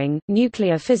engineering,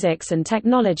 nuclear physics and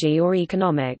technology or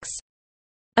economics.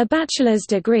 A bachelor's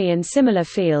degree in similar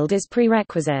field is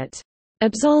prerequisite.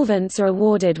 Absolvents are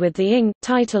awarded with the Ing.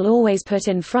 Title always put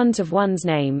in front of one's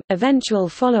name. Eventual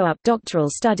follow-up doctoral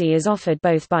study is offered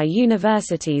both by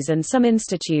universities and some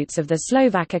institutes of the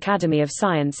Slovak Academy of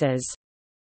Sciences.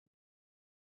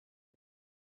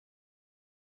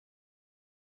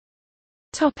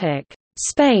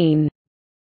 Spain.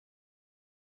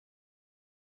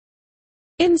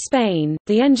 In Spain,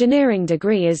 the engineering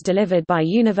degree is delivered by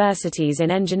universities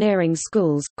in engineering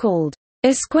schools, called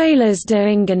Escuelas de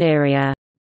Ingeniería.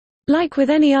 Like with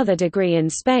any other degree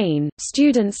in Spain,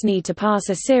 students need to pass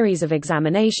a series of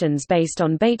examinations based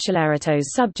on bachilleratos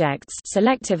subjects,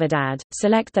 selectividad,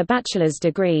 select the bachelor's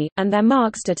degree, and their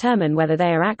marks determine whether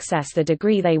they access the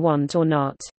degree they want or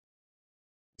not.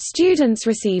 Students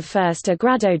receive first a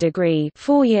grado degree,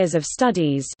 4 years of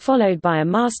studies, followed by a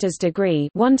master's degree,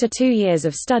 1 to 2 years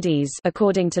of studies,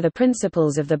 according to the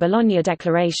principles of the Bologna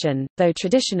Declaration, though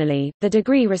traditionally, the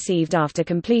degree received after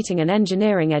completing an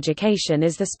engineering education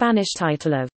is the Spanish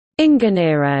title of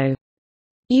ingeniero.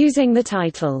 Using the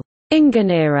title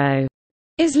ingeniero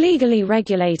is legally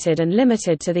regulated and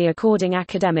limited to the according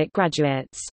academic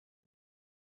graduates.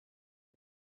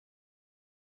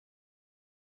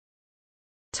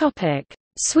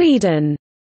 Sweden.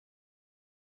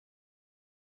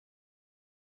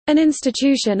 An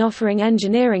institution offering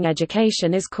engineering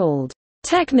education is called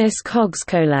Teknisk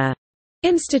Högskola,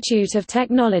 Institute of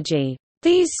Technology.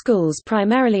 These schools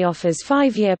primarily offers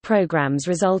 5-year programs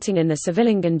resulting in the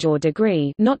civilingenjör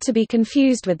degree, not to be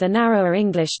confused with the narrower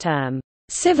English term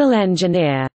civil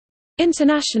engineer,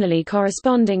 internationally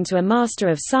corresponding to a Master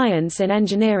of Science in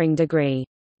Engineering degree.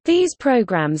 These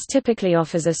programs typically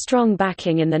offers a strong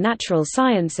backing in the natural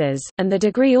sciences, and the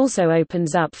degree also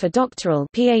opens up for doctoral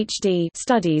PhD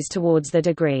studies towards the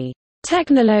degree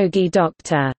Teknologi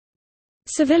Doktor.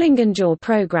 Civilingenjör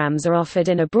programs are offered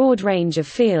in a broad range of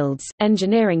fields: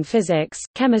 engineering physics,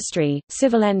 chemistry,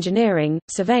 civil engineering,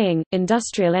 surveying,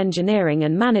 industrial engineering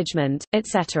and management,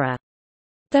 etc.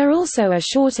 There are also a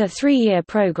shorter 3-year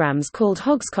programs called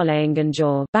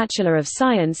Högskoleingenjör, Bachelor of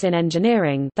Science in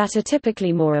Engineering, that are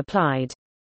typically more applied.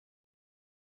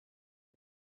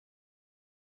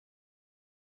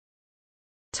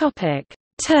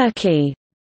 Turkey.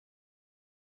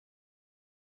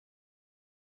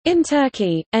 In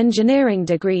Turkey, engineering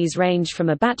degrees range from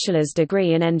a bachelor's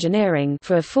degree in engineering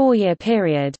for a 4-year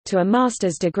period, to a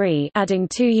master's degree adding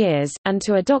 2 years, and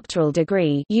to a doctoral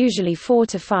degree usually 4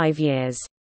 to 5 years.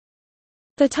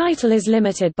 The title is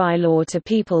limited by law to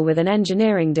people with an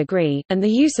engineering degree, and the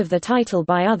use of the title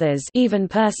by others, even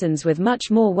persons with much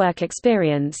more work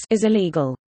experience, is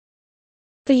illegal.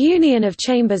 The Union of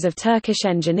Chambers of Turkish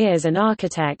Engineers and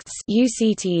Architects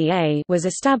 (UCTEA) was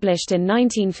established in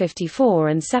 1954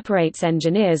 and separates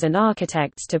engineers and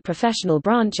architects to professional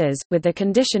branches, with the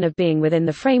condition of being within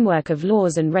the framework of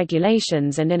laws and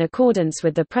regulations and in accordance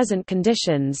with the present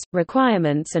conditions,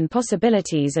 requirements and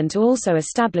possibilities, and to also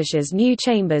establishes new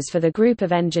chambers for the group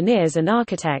of engineers and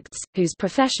architects, whose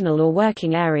professional or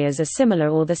working areas are similar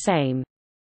or the same.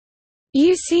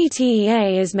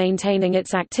 UCTEA is maintaining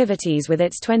its activities with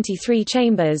its 23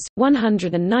 chambers,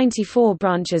 194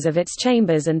 branches of its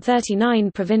chambers and 39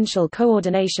 provincial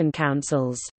coordination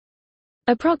councils.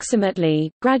 Approximately,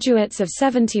 graduates of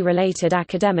 70 related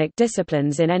academic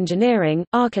disciplines in engineering,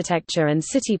 architecture and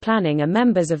city planning are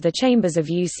members of the chambers of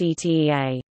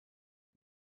UCTEA.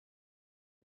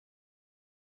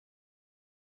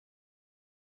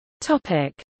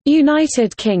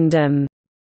 United Kingdom.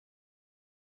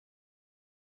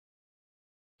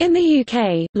 In the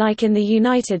UK, like in the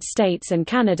United States and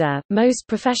Canada, most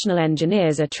professional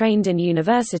engineers are trained in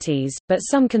universities, but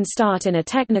some can start in a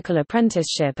technical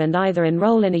apprenticeship and either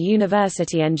enrol in a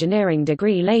university engineering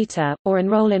degree later, or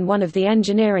enrol in one of the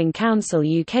Engineering Council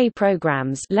UK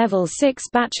programmes Level 6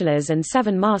 Bachelors and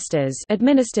 7 Masters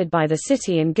administered by the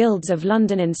City and Guilds of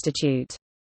London Institute.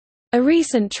 A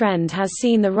recent trend has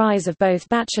seen the rise of both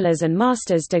bachelor's and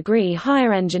master's degree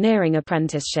higher engineering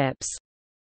apprenticeships.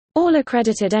 All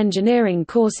accredited engineering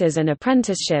courses and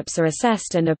apprenticeships are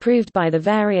assessed and approved by the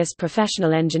various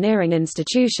professional engineering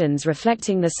institutions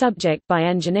reflecting the subject by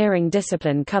engineering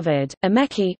discipline covered,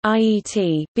 AMECI,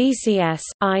 IET, BCS,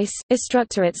 ICE,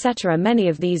 Instructor etc. Many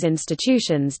of these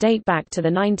institutions date back to the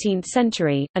 19th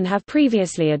century, and have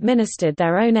previously administered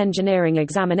their own engineering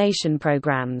examination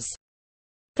programs.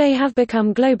 They have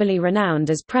become globally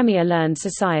renowned as premier learned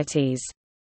societies.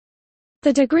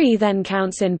 The degree then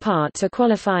counts in part to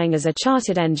qualifying as a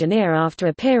chartered engineer after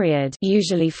a period,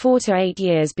 usually 4 to 8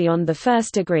 years beyond the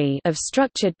first degree, of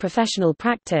structured professional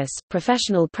practice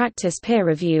peer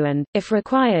review and, if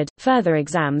required, further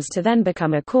exams to then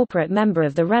become a corporate member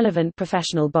of the relevant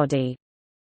professional body.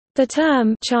 The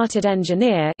term chartered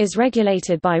engineer is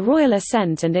regulated by royal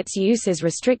assent and its use is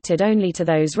restricted only to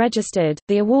those registered.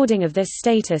 The awarding of this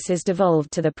status is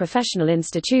devolved to the professional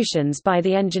institutions by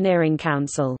the Engineering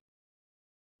Council.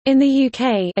 In the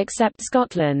UK, except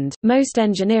Scotland, most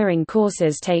engineering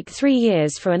courses take 3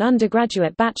 years for an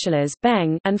undergraduate bachelor's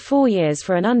and 4 years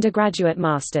for an undergraduate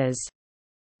master's.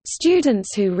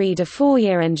 Students who read a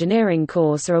 4-year engineering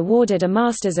course are awarded a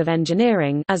Masters of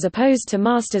Engineering as opposed to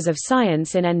Masters of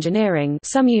Science in Engineering.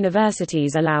 Some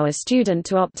universities allow a student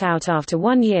to opt out after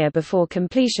 1 year before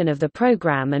completion of the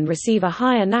program and receive a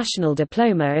higher national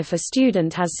diploma if a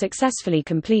student has successfully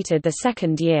completed the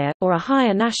 2nd year, or a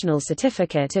higher national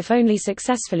certificate if only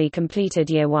successfully completed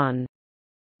Year 1.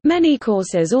 Many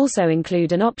courses also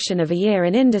include an option of a year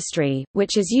in industry,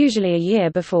 which is usually a year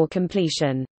before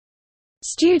completion.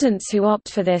 Students who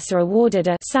opt for this are awarded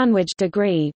a sandwich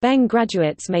degree. BEng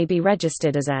graduates may be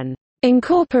registered as an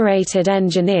incorporated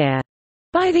engineer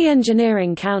by the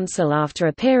Engineering Council after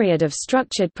a period of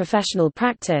structured professional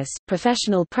practice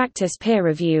peer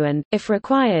review and, if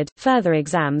required, further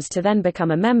exams to then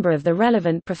become a member of the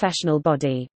relevant professional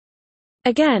body.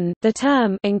 Again, the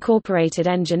term incorporated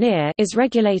engineer is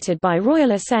regulated by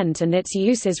royal assent and its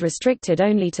use is restricted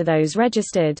only to those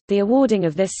registered. The awarding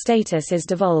of this status is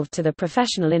devolved to the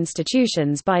professional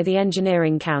institutions by the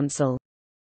Engineering Council.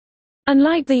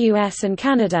 Unlike the US and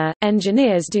Canada,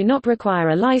 engineers do not require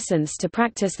a license to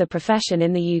practice the profession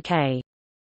in the UK.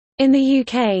 In the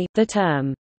UK, the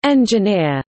term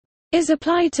engineer is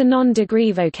applied to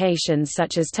non-degree vocations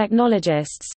such as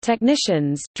technologists,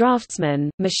 technicians, draftsmen,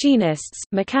 machinists,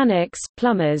 mechanics,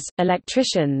 plumbers,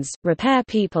 electricians, repair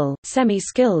people,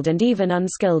 semi-skilled and even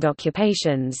unskilled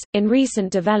occupations. In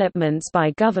recent developments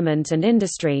by government and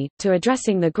industry, to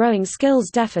addressing the growing skills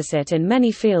deficit in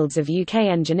many fields of UK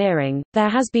engineering, there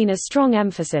has been a strong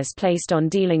emphasis placed on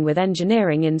dealing with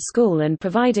engineering in school and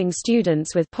providing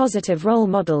students with positive role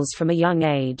models from a young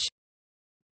age.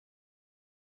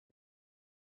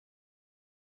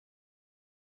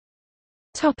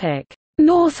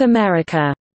 North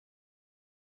America.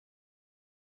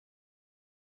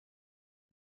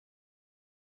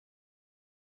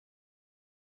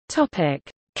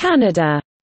 Canada.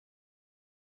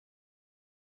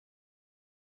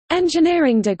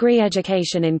 Engineering degree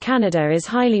education in Canada is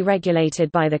highly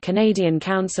regulated by the Canadian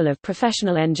Council of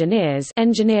Professional Engineers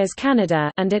Engineers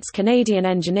Canada and its Canadian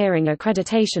Engineering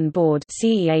Accreditation Board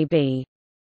CEAB.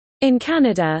 In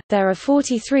Canada, there are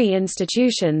 43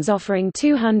 institutions offering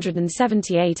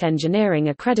 278 engineering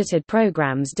accredited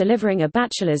programs delivering a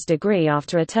bachelor's degree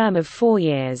after a term of 4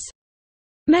 years.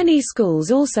 Many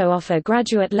schools also offer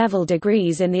graduate-level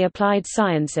degrees in the applied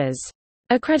sciences.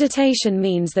 Accreditation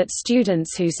means that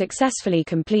students who successfully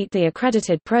complete the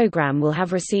accredited program will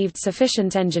have received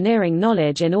sufficient engineering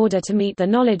knowledge in order to meet the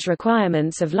knowledge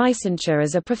requirements of licensure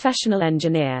as a professional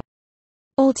engineer.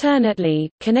 Alternately,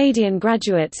 Canadian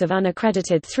graduates of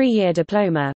unaccredited 3-year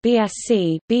diploma,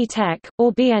 BSc, BTech,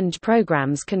 or BEng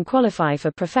programs can qualify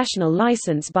for professional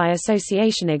license by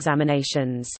association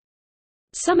examinations.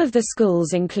 Some of the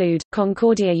schools include,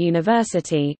 Concordia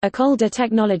University, École de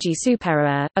Technologie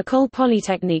Supérieure, École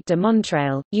Polytechnique de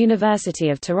Montréal, University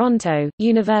of Toronto,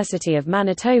 University of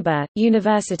Manitoba,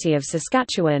 University of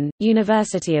Saskatchewan,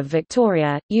 University of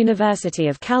Victoria, University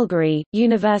of Calgary,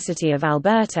 University of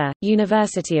Alberta,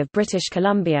 University of British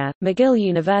Columbia, McGill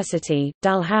University,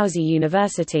 Dalhousie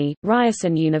University,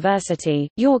 Ryerson University,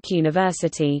 York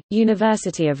University,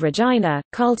 University of Regina,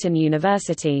 Carleton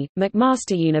University,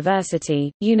 McMaster University,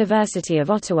 University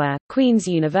of Ottawa, Queen's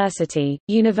University,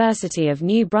 University of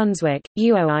New Brunswick,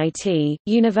 UOIT,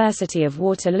 University of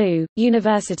Waterloo,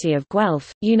 University of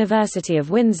Guelph, University of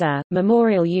Windsor,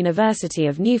 Memorial University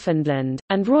of Newfoundland,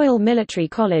 and Royal Military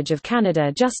College of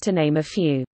Canada, just to name a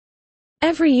few.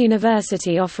 Every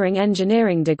university offering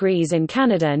engineering degrees in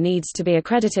Canada needs to be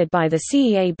accredited by the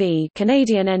CEAB,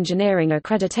 Canadian Engineering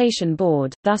Accreditation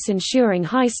Board, thus ensuring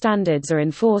high standards are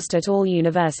enforced at all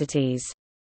universities.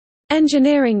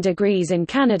 Engineering degrees in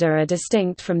Canada are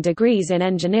distinct from degrees in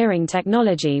engineering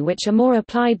technology, which are more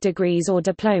applied degrees or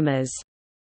diplomas.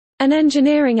 An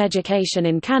engineering education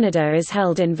in Canada is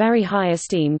held in very high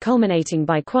esteem, culminating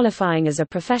by qualifying as a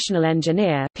professional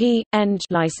engineer (P.Eng.)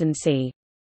 licensee.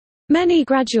 Many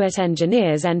graduate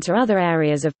engineers enter other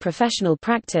areas of professional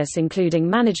practice including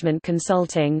management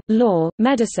consulting, law,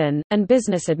 medicine, and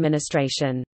business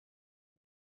administration.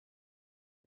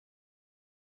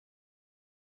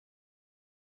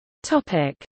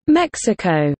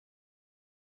 Mexico.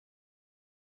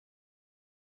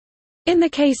 In the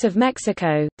case of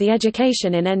Mexico, the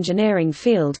education in engineering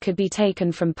field could be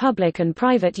taken from public and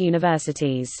private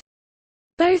universities.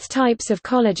 Both types of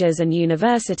colleges and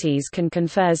universities can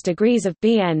confer degrees of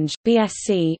BEng,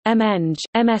 BSc, MEng,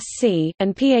 MSc,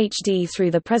 and PhD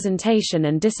through the presentation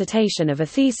and dissertation of a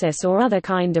thesis or other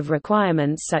kind of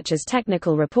requirements such as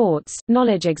technical reports,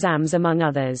 knowledge exams among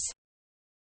others.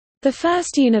 The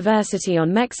first university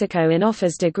on Mexico in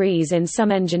offers degrees in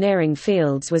some engineering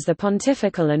fields was the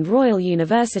Pontifical and Royal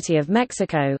University of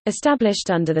Mexico, established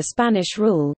under the Spanish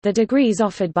rule. The degrees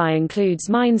offered by includes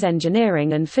mines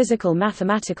engineering and physical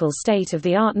mathematical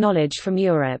state-of-the-art knowledge from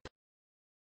Europe.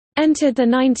 Entered the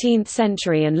 19th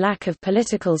century and lack of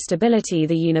political stability,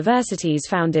 the universities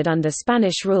founded under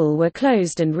Spanish rule were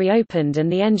closed and reopened,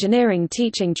 and the engineering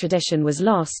teaching tradition was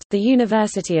lost. The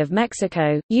University of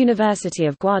Mexico, University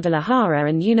of Guadalajara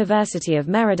and University of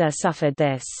Mérida suffered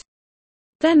this.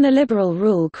 Then the liberal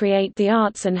rule create the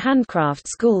arts and handcraft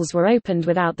schools were opened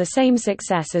without the same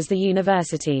success as the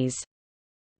universities.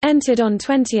 Entered on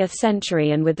 20th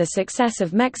century, and with the success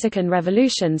of Mexican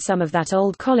Revolution some of that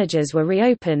old colleges were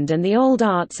reopened and the old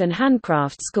arts and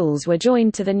handcraft schools were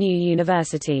joined to the new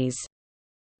universities.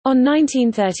 On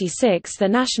 1936 the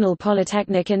National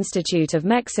Polytechnic Institute of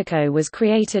Mexico was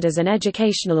created as an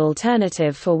educational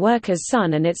alternative for workers'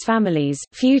 son and its families.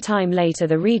 Few time later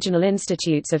the Regional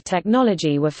Institutes of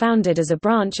Technology were founded as a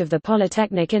branch of the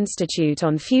Polytechnic Institute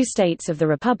on few states of the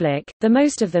Republic, the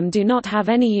most of them do not have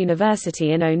any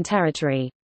university in own territory.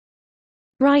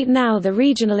 Right now the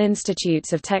Regional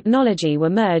Institutes of Technology were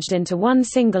merged into one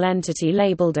single entity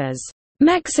labeled as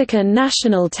Mexican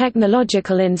National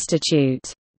Technological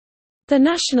Institute. The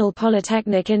National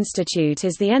Polytechnic Institute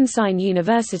is the ensign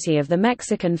university of the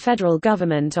Mexican federal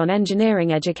government on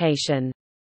engineering education.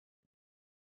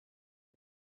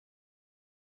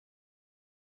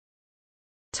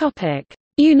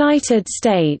 United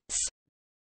States.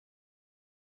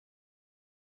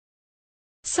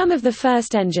 Some of the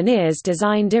first engineers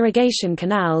designed irrigation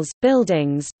canals,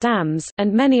 buildings, dams,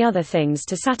 and many other things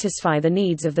to satisfy the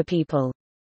needs of the people.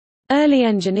 Early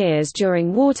engineers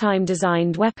during wartime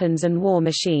designed weapons and war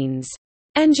machines.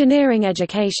 Engineering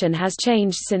education has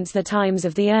changed since the times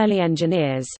of the early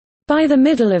engineers. By the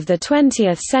middle of the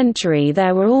 20th century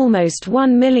there were almost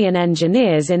 1 million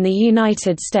engineers in the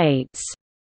United States.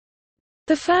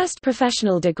 The first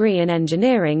professional degree in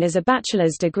engineering is a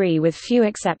bachelor's degree with few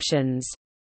exceptions.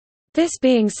 This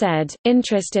being said,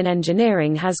 interest in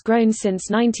engineering has grown since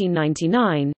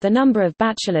 1999. The number of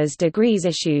bachelor's degrees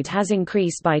issued has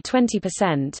increased by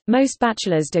 20%. Most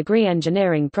bachelor's degree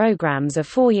engineering programs are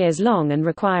 4 years long and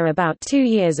require about 2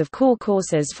 years of core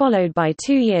courses followed by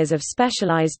 2 years of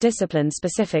specialized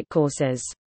discipline-specific courses.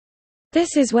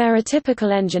 This is where a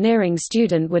typical engineering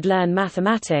student would learn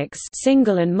mathematics,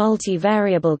 single and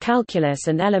multi-variable calculus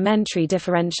and elementary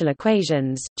differential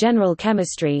equations, general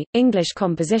chemistry, English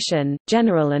composition,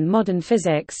 general and modern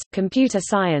physics, computer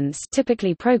science,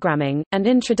 typically programming, and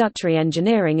introductory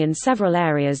engineering in several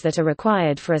areas that are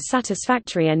required for a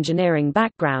satisfactory engineering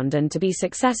background and to be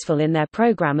successful in their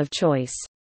program of choice.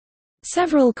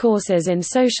 Several courses in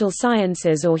social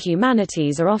sciences or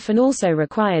humanities are often also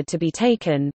required to be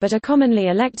taken, but are commonly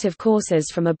elective courses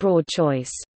from a broad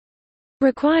choice.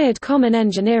 Required common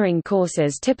engineering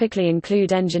courses typically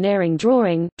include engineering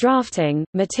drawing, drafting,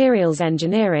 materials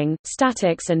engineering,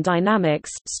 statics and dynamics,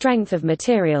 strength of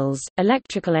materials,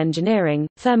 electrical engineering,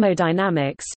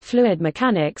 thermodynamics, fluid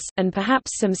mechanics, and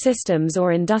perhaps some systems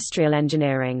or industrial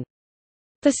engineering.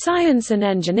 The science and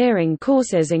engineering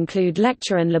courses include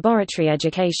lecture and laboratory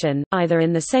education, either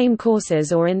in the same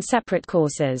courses or in separate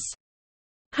courses.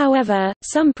 However,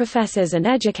 some professors and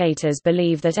educators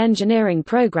believe that engineering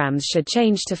programs should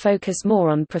change to focus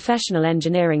more on professional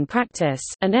engineering practice,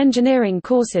 and engineering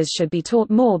courses should be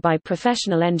taught more by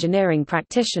professional engineering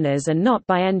practitioners and not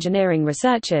by engineering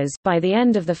researchers. By the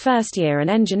end of the first year, an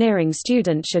engineering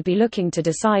student should be looking to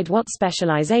decide what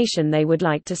specialization they would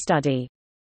like to study.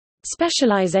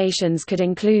 Specializations could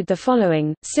include the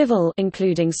following: civil,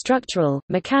 including structural,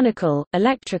 mechanical,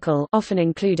 electrical, often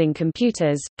including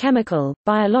computers, chemical,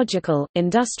 biological,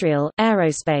 industrial,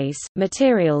 aerospace,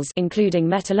 materials, including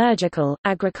metallurgical,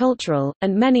 agricultural,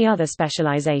 and many other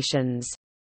specializations.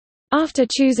 After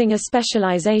choosing a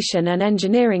specialization, an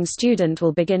engineering student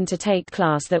will begin to take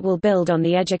class that will build on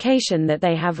the education that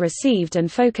they have received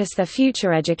and focus their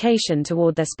future education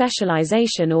toward their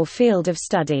specialization or field of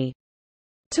study.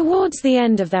 Towards the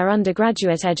end of their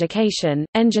undergraduate education,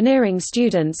 engineering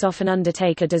students often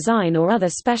undertake a design or other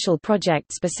special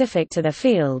project specific to their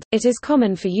field. It is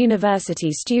common for university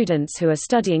students who are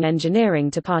studying engineering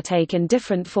to partake in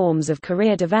different forms of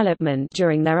career development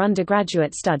during their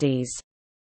undergraduate studies.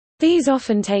 These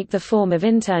often take the form of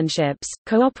internships,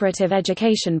 cooperative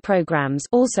education programs,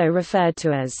 also referred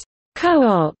to as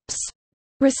co-ops,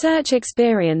 research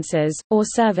experiences, or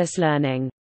service learning.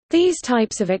 These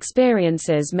types of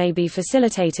experiences may be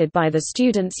facilitated by the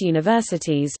students'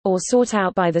 universities, or sought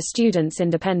out by the students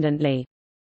independently.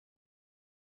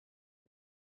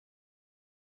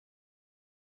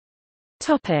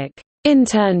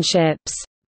 Internships.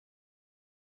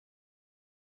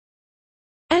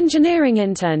 Engineering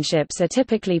internships are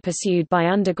typically pursued by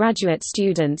undergraduate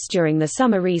students during the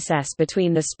summer recess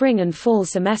between the spring and fall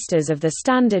semesters of the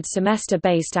standard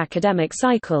semester-based academic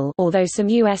cycle, although some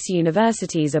U.S.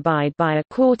 universities abide by a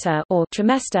quarter or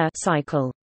trimester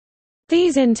cycle.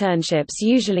 These internships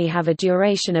usually have a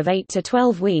duration of 8 to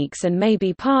 12 weeks and may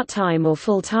be part-time or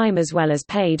full-time as well as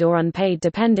paid or unpaid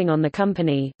depending on the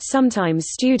company. Sometimes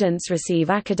students receive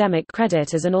academic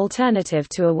credit as an alternative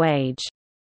to a wage.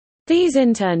 These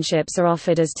internships are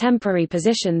offered as temporary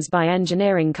positions by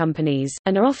engineering companies,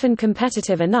 and are often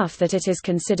competitive enough that it is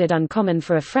considered uncommon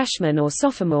for a freshman or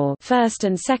sophomore, first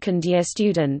and second year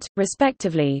student,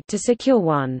 respectively, to secure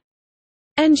one.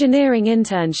 Engineering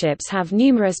internships have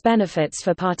numerous benefits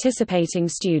for participating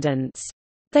students.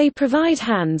 They provide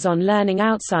hands-on learning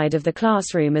outside of the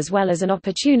classroom as well as an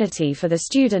opportunity for the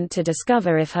student to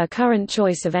discover if her current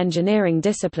choice of engineering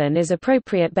discipline is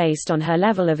appropriate based on her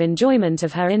level of enjoyment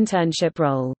of her internship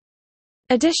role.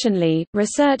 Additionally,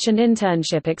 research and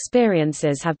internship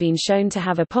experiences have been shown to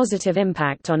have a positive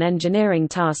impact on engineering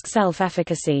task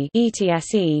self-efficacy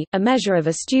 (ETSE), a measure of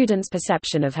a student's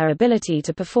perception of her ability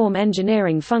to perform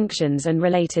engineering functions and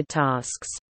related tasks.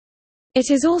 It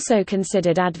is also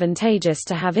considered advantageous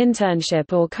to have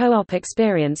internship or co-op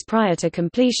experience prior to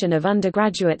completion of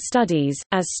undergraduate studies,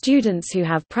 as students who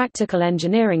have practical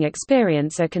engineering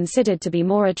experience are considered to be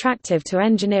more attractive to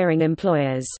engineering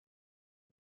employers.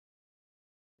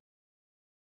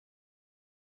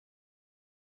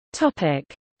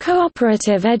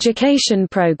 Cooperative education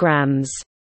programs.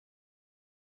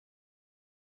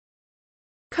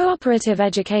 Cooperative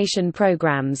education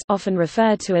programs, often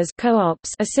referred to as co-ops,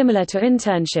 are similar to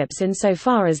internships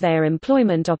insofar as they are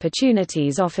employment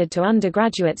opportunities offered to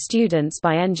undergraduate students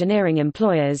by engineering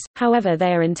employers, however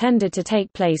they are intended to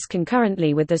take place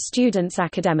concurrently with the student's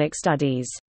academic studies.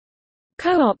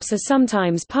 Co-ops are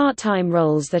sometimes part-time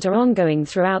roles that are ongoing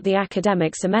throughout the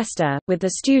academic semester, with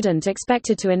the student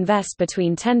expected to invest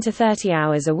between 10 to 30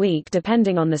 hours a week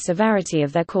depending on the severity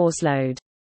of their course load.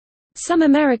 Some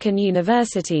American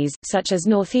universities, such as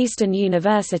Northeastern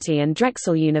University and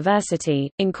Drexel University,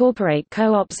 incorporate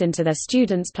co-ops into their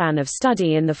students' plan of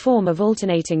study in the form of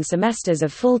alternating semesters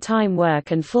of full-time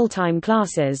work and full-time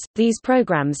classes. These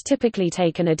programs typically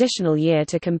take an additional year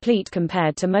to complete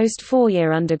compared to most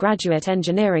four-year undergraduate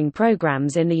engineering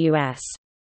programs in the U.S.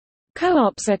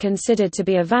 Co-ops are considered to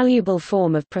be a valuable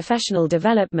form of professional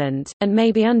development, and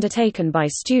may be undertaken by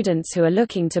students who are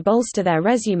looking to bolster their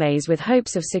resumes with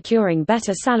hopes of securing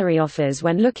better salary offers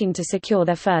when looking to secure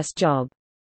their first job.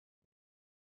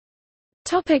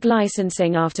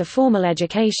 Licensing. After formal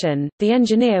education, the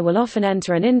engineer will often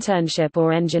enter an internship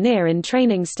or engineer in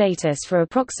training status for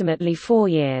approximately 4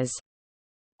 years.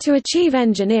 To achieve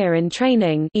Engineer in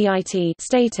Training (EIT)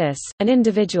 status, an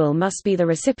individual must be the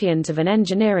recipient of an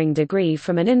engineering degree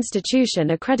from an institution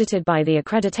accredited by the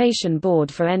Accreditation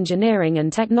Board for Engineering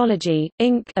and Technology,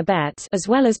 Inc. as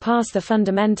well as pass the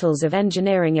Fundamentals of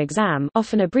Engineering exam,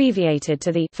 often abbreviated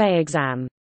to the FE exam.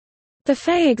 The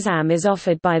FE exam is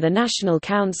offered by the National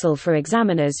Council for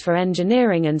Examiners for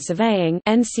Engineering and Surveying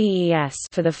 (NCES)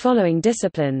 for the following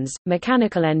disciplines: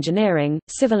 mechanical engineering,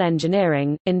 civil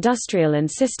engineering, industrial and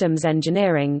systems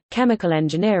engineering, chemical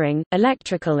engineering,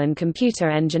 electrical and computer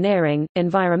engineering,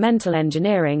 environmental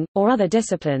engineering, or other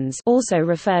disciplines, also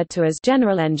referred to as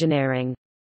general engineering.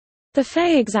 The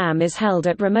FE exam is held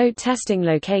at remote testing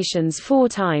locations 4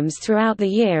 times throughout the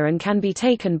year and can be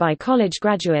taken by college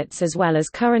graduates as well as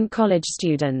current college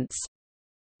students.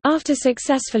 After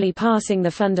successfully passing the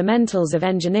Fundamentals of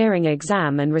Engineering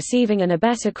exam and receiving an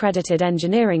ABET-accredited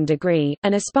engineering degree,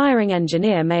 an aspiring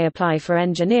engineer may apply for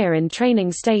Engineer in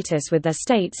Training status with their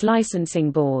state's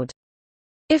licensing board.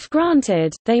 If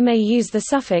granted, they may use the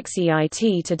suffix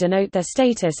EIT to denote their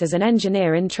status as an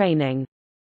engineer in training.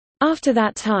 After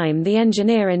that time, the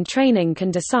engineer in training can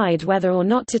decide whether or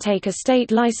not to take a state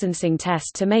licensing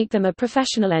test to make them a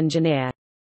professional engineer.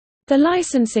 The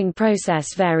licensing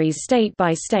process varies state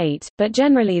by state, but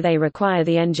generally they require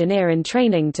the engineer in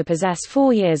training to possess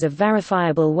 4 years of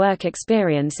verifiable work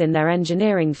experience in their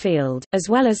engineering field, as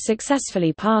well as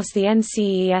successfully pass the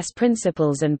NCES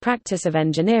Principles and Practice of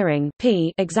Engineering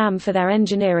exam for their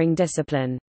engineering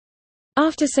discipline.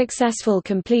 After successful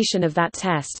completion of that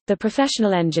test, the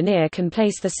professional engineer can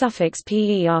place the suffix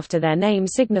PE after their name,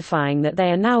 signifying that they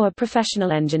are now a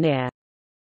professional engineer.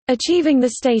 Achieving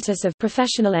the status of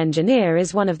professional engineer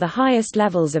is one of the highest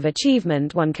levels of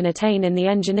achievement one can attain in the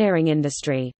engineering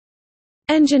industry.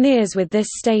 Engineers with this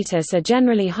status are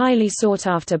generally highly sought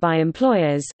after by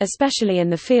employers, especially in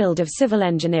the field of civil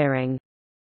engineering.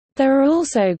 There are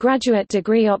also graduate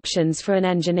degree options for an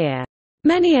engineer.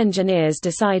 Many engineers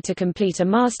decide to complete a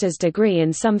master's degree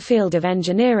in some field of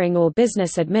engineering or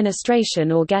business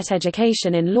administration or get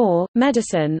education in law,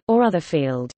 medicine, or other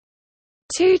field.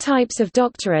 2 types of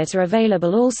doctorate are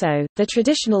available also, the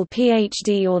traditional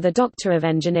PhD or the Doctor of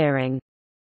Engineering.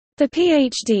 The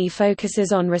PhD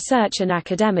focuses on research and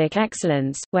academic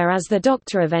excellence, whereas the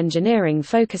Doctor of Engineering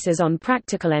focuses on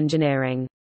practical engineering.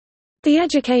 The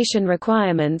education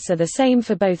requirements are the same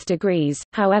for both degrees,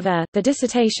 however, the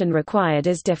dissertation required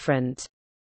is different.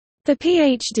 The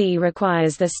PhD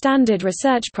requires the standard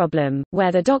research problem,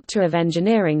 where the Doctor of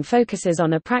Engineering focuses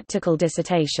on a practical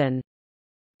dissertation.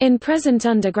 In present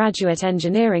undergraduate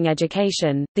engineering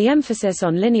education, the emphasis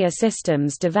on linear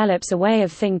systems develops a way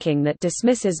of thinking that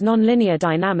dismisses nonlinear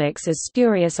dynamics as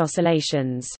spurious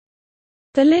oscillations.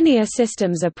 The linear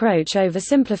systems approach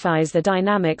oversimplifies the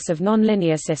dynamics of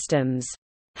nonlinear systems.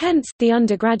 Hence, the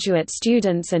undergraduate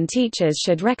students and teachers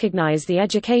should recognize the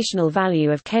educational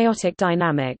value of chaotic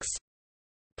dynamics.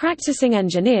 Practicing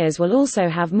engineers will also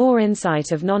have more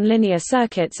insight of nonlinear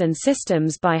circuits and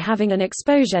systems by having an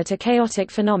exposure to chaotic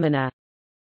phenomena.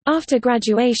 After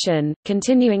graduation,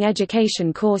 continuing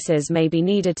education courses may be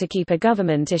needed to keep a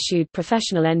government-issued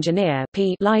professional engineer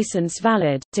license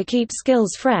valid, to keep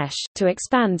skills fresh, to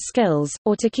expand skills,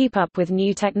 or to keep up with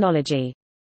new technology.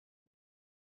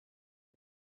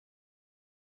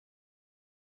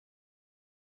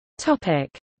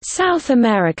 South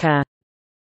America.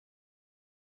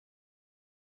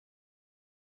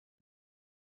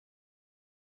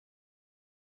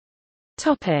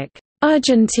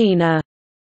 Argentina.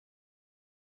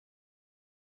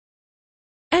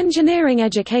 Engineering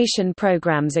education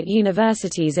programs at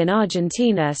universities in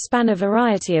Argentina span a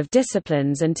variety of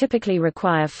disciplines and typically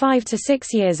require 5 to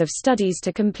 6 years of studies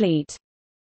to complete.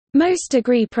 Most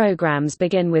degree programs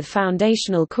begin with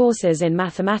foundational courses in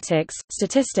mathematics,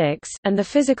 statistics, and the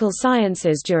physical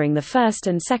sciences during the first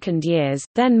and second years,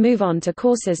 then move on to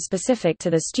courses specific to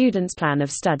the student's plan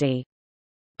of study.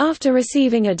 After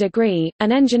receiving a degree,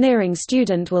 an engineering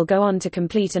student will go on to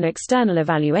complete an external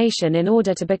evaluation in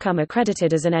order to become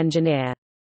accredited as an engineer.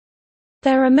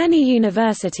 There are many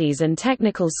universities and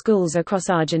technical schools across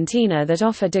Argentina that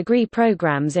offer degree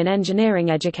programs in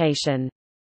engineering education.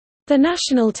 The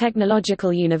National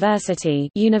Technological University,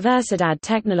 Universidad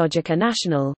Tecnológica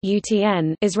Nacional,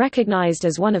 UTN, is recognized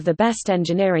as one of the best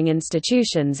engineering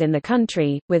institutions in the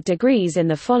country, with degrees in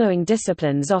the following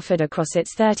disciplines offered across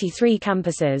its 33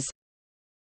 campuses: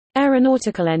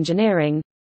 aeronautical engineering,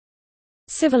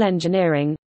 civil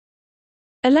engineering,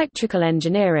 electrical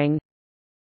engineering,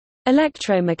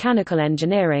 electromechanical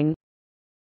engineering,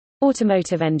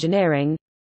 automotive engineering,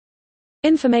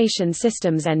 information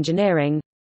systems engineering,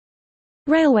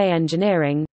 railway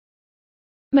engineering,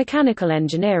 mechanical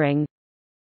engineering,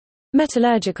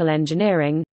 metallurgical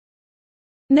engineering,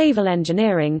 naval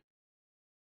engineering,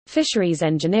 fisheries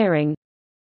engineering,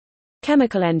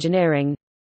 chemical engineering,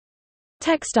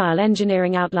 textile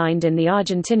engineering. Outlined in the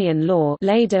Argentinian law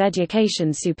Ley de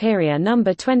Educación Superior No.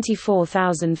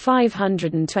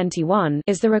 24521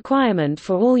 is the requirement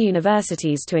for all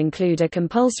universities to include a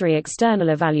compulsory external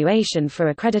evaluation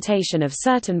for accreditation of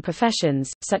certain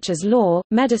professions, such as law,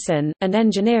 medicine, and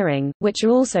engineering, which are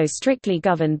also strictly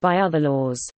governed by other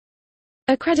laws.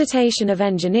 Accreditation of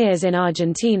engineers in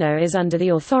Argentina is under the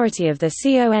authority of the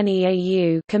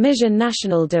CONEAU, Comisión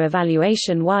Nacional de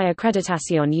Evaluación y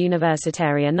Acreditación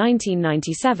Universitaria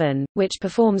 1997, which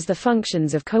performs the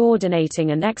functions of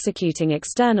coordinating and executing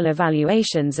external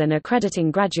evaluations and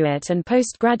accrediting graduate and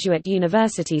postgraduate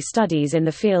university studies in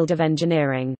the field of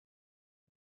engineering.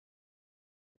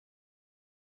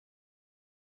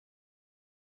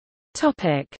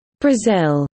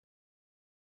 Brazil.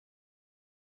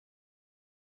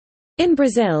 In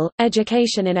Brazil,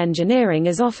 education in engineering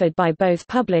is offered by both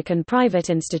public and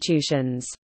private institutions.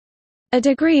 A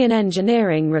degree in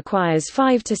engineering requires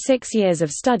 5 to 6 years of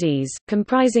studies,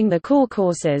 comprising the core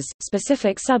courses,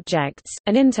 specific subjects,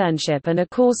 an internship and a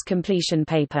course completion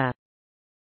paper.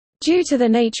 Due to the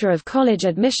nature of college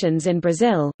admissions in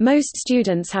Brazil, most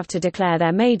students have to declare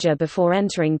their major before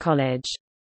entering college.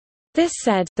 This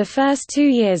said, the first 2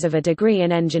 years of a degree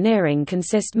in engineering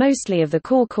consist mostly of the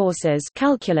core courses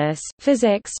calculus,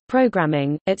 physics,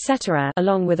 programming, etc.,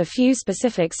 along with a few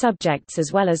specific subjects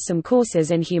as well as some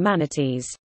courses in humanities.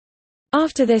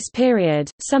 After this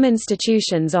period, some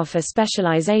institutions offer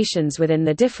specializations within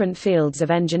the different fields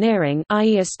of engineering,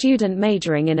 i.e. a student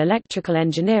majoring in electrical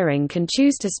engineering can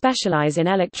choose to specialize in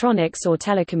electronics or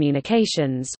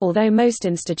telecommunications, although most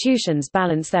institutions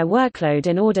balance their workload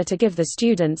in order to give the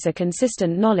students a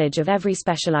consistent knowledge of every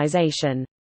specialization.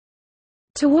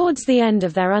 Towards the end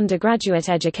of their undergraduate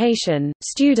education,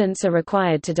 students are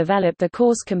required to develop the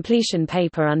course completion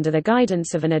paper under the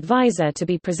guidance of an advisor to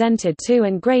be presented to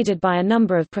and graded by a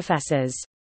number of professors.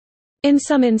 In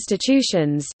some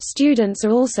institutions, students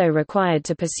are also required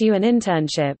to pursue an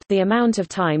internship. The amount of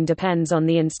time depends on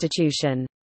the institution.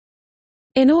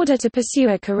 In order to pursue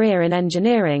a career in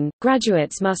engineering,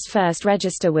 graduates must first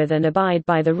register with and abide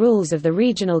by the rules of the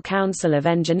Regional Council of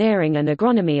Engineering and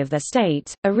Agronomy of their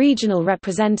state, a regional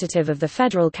representative of the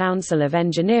Federal Council of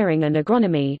Engineering and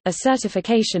Agronomy, a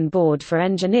certification board for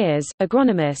engineers,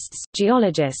 agronomists,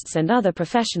 geologists and other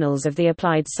professionals of the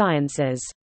applied sciences.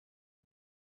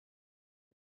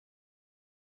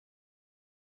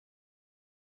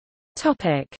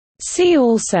 See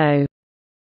also: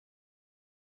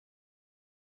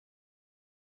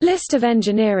 List of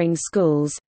engineering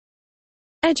schools,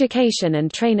 Education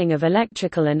and training of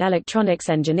electrical and electronics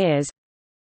engineers,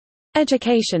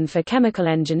 Education for chemical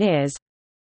engineers,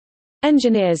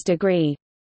 Engineer's degree,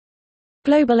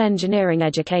 Global engineering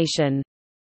education,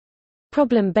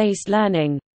 Problem-based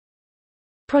learning,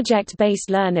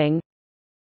 Project-based learning,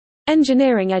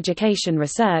 Engineering education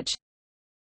research,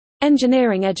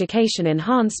 Engineering education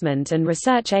enhancement and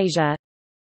research Asia.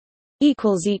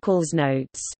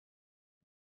 Notes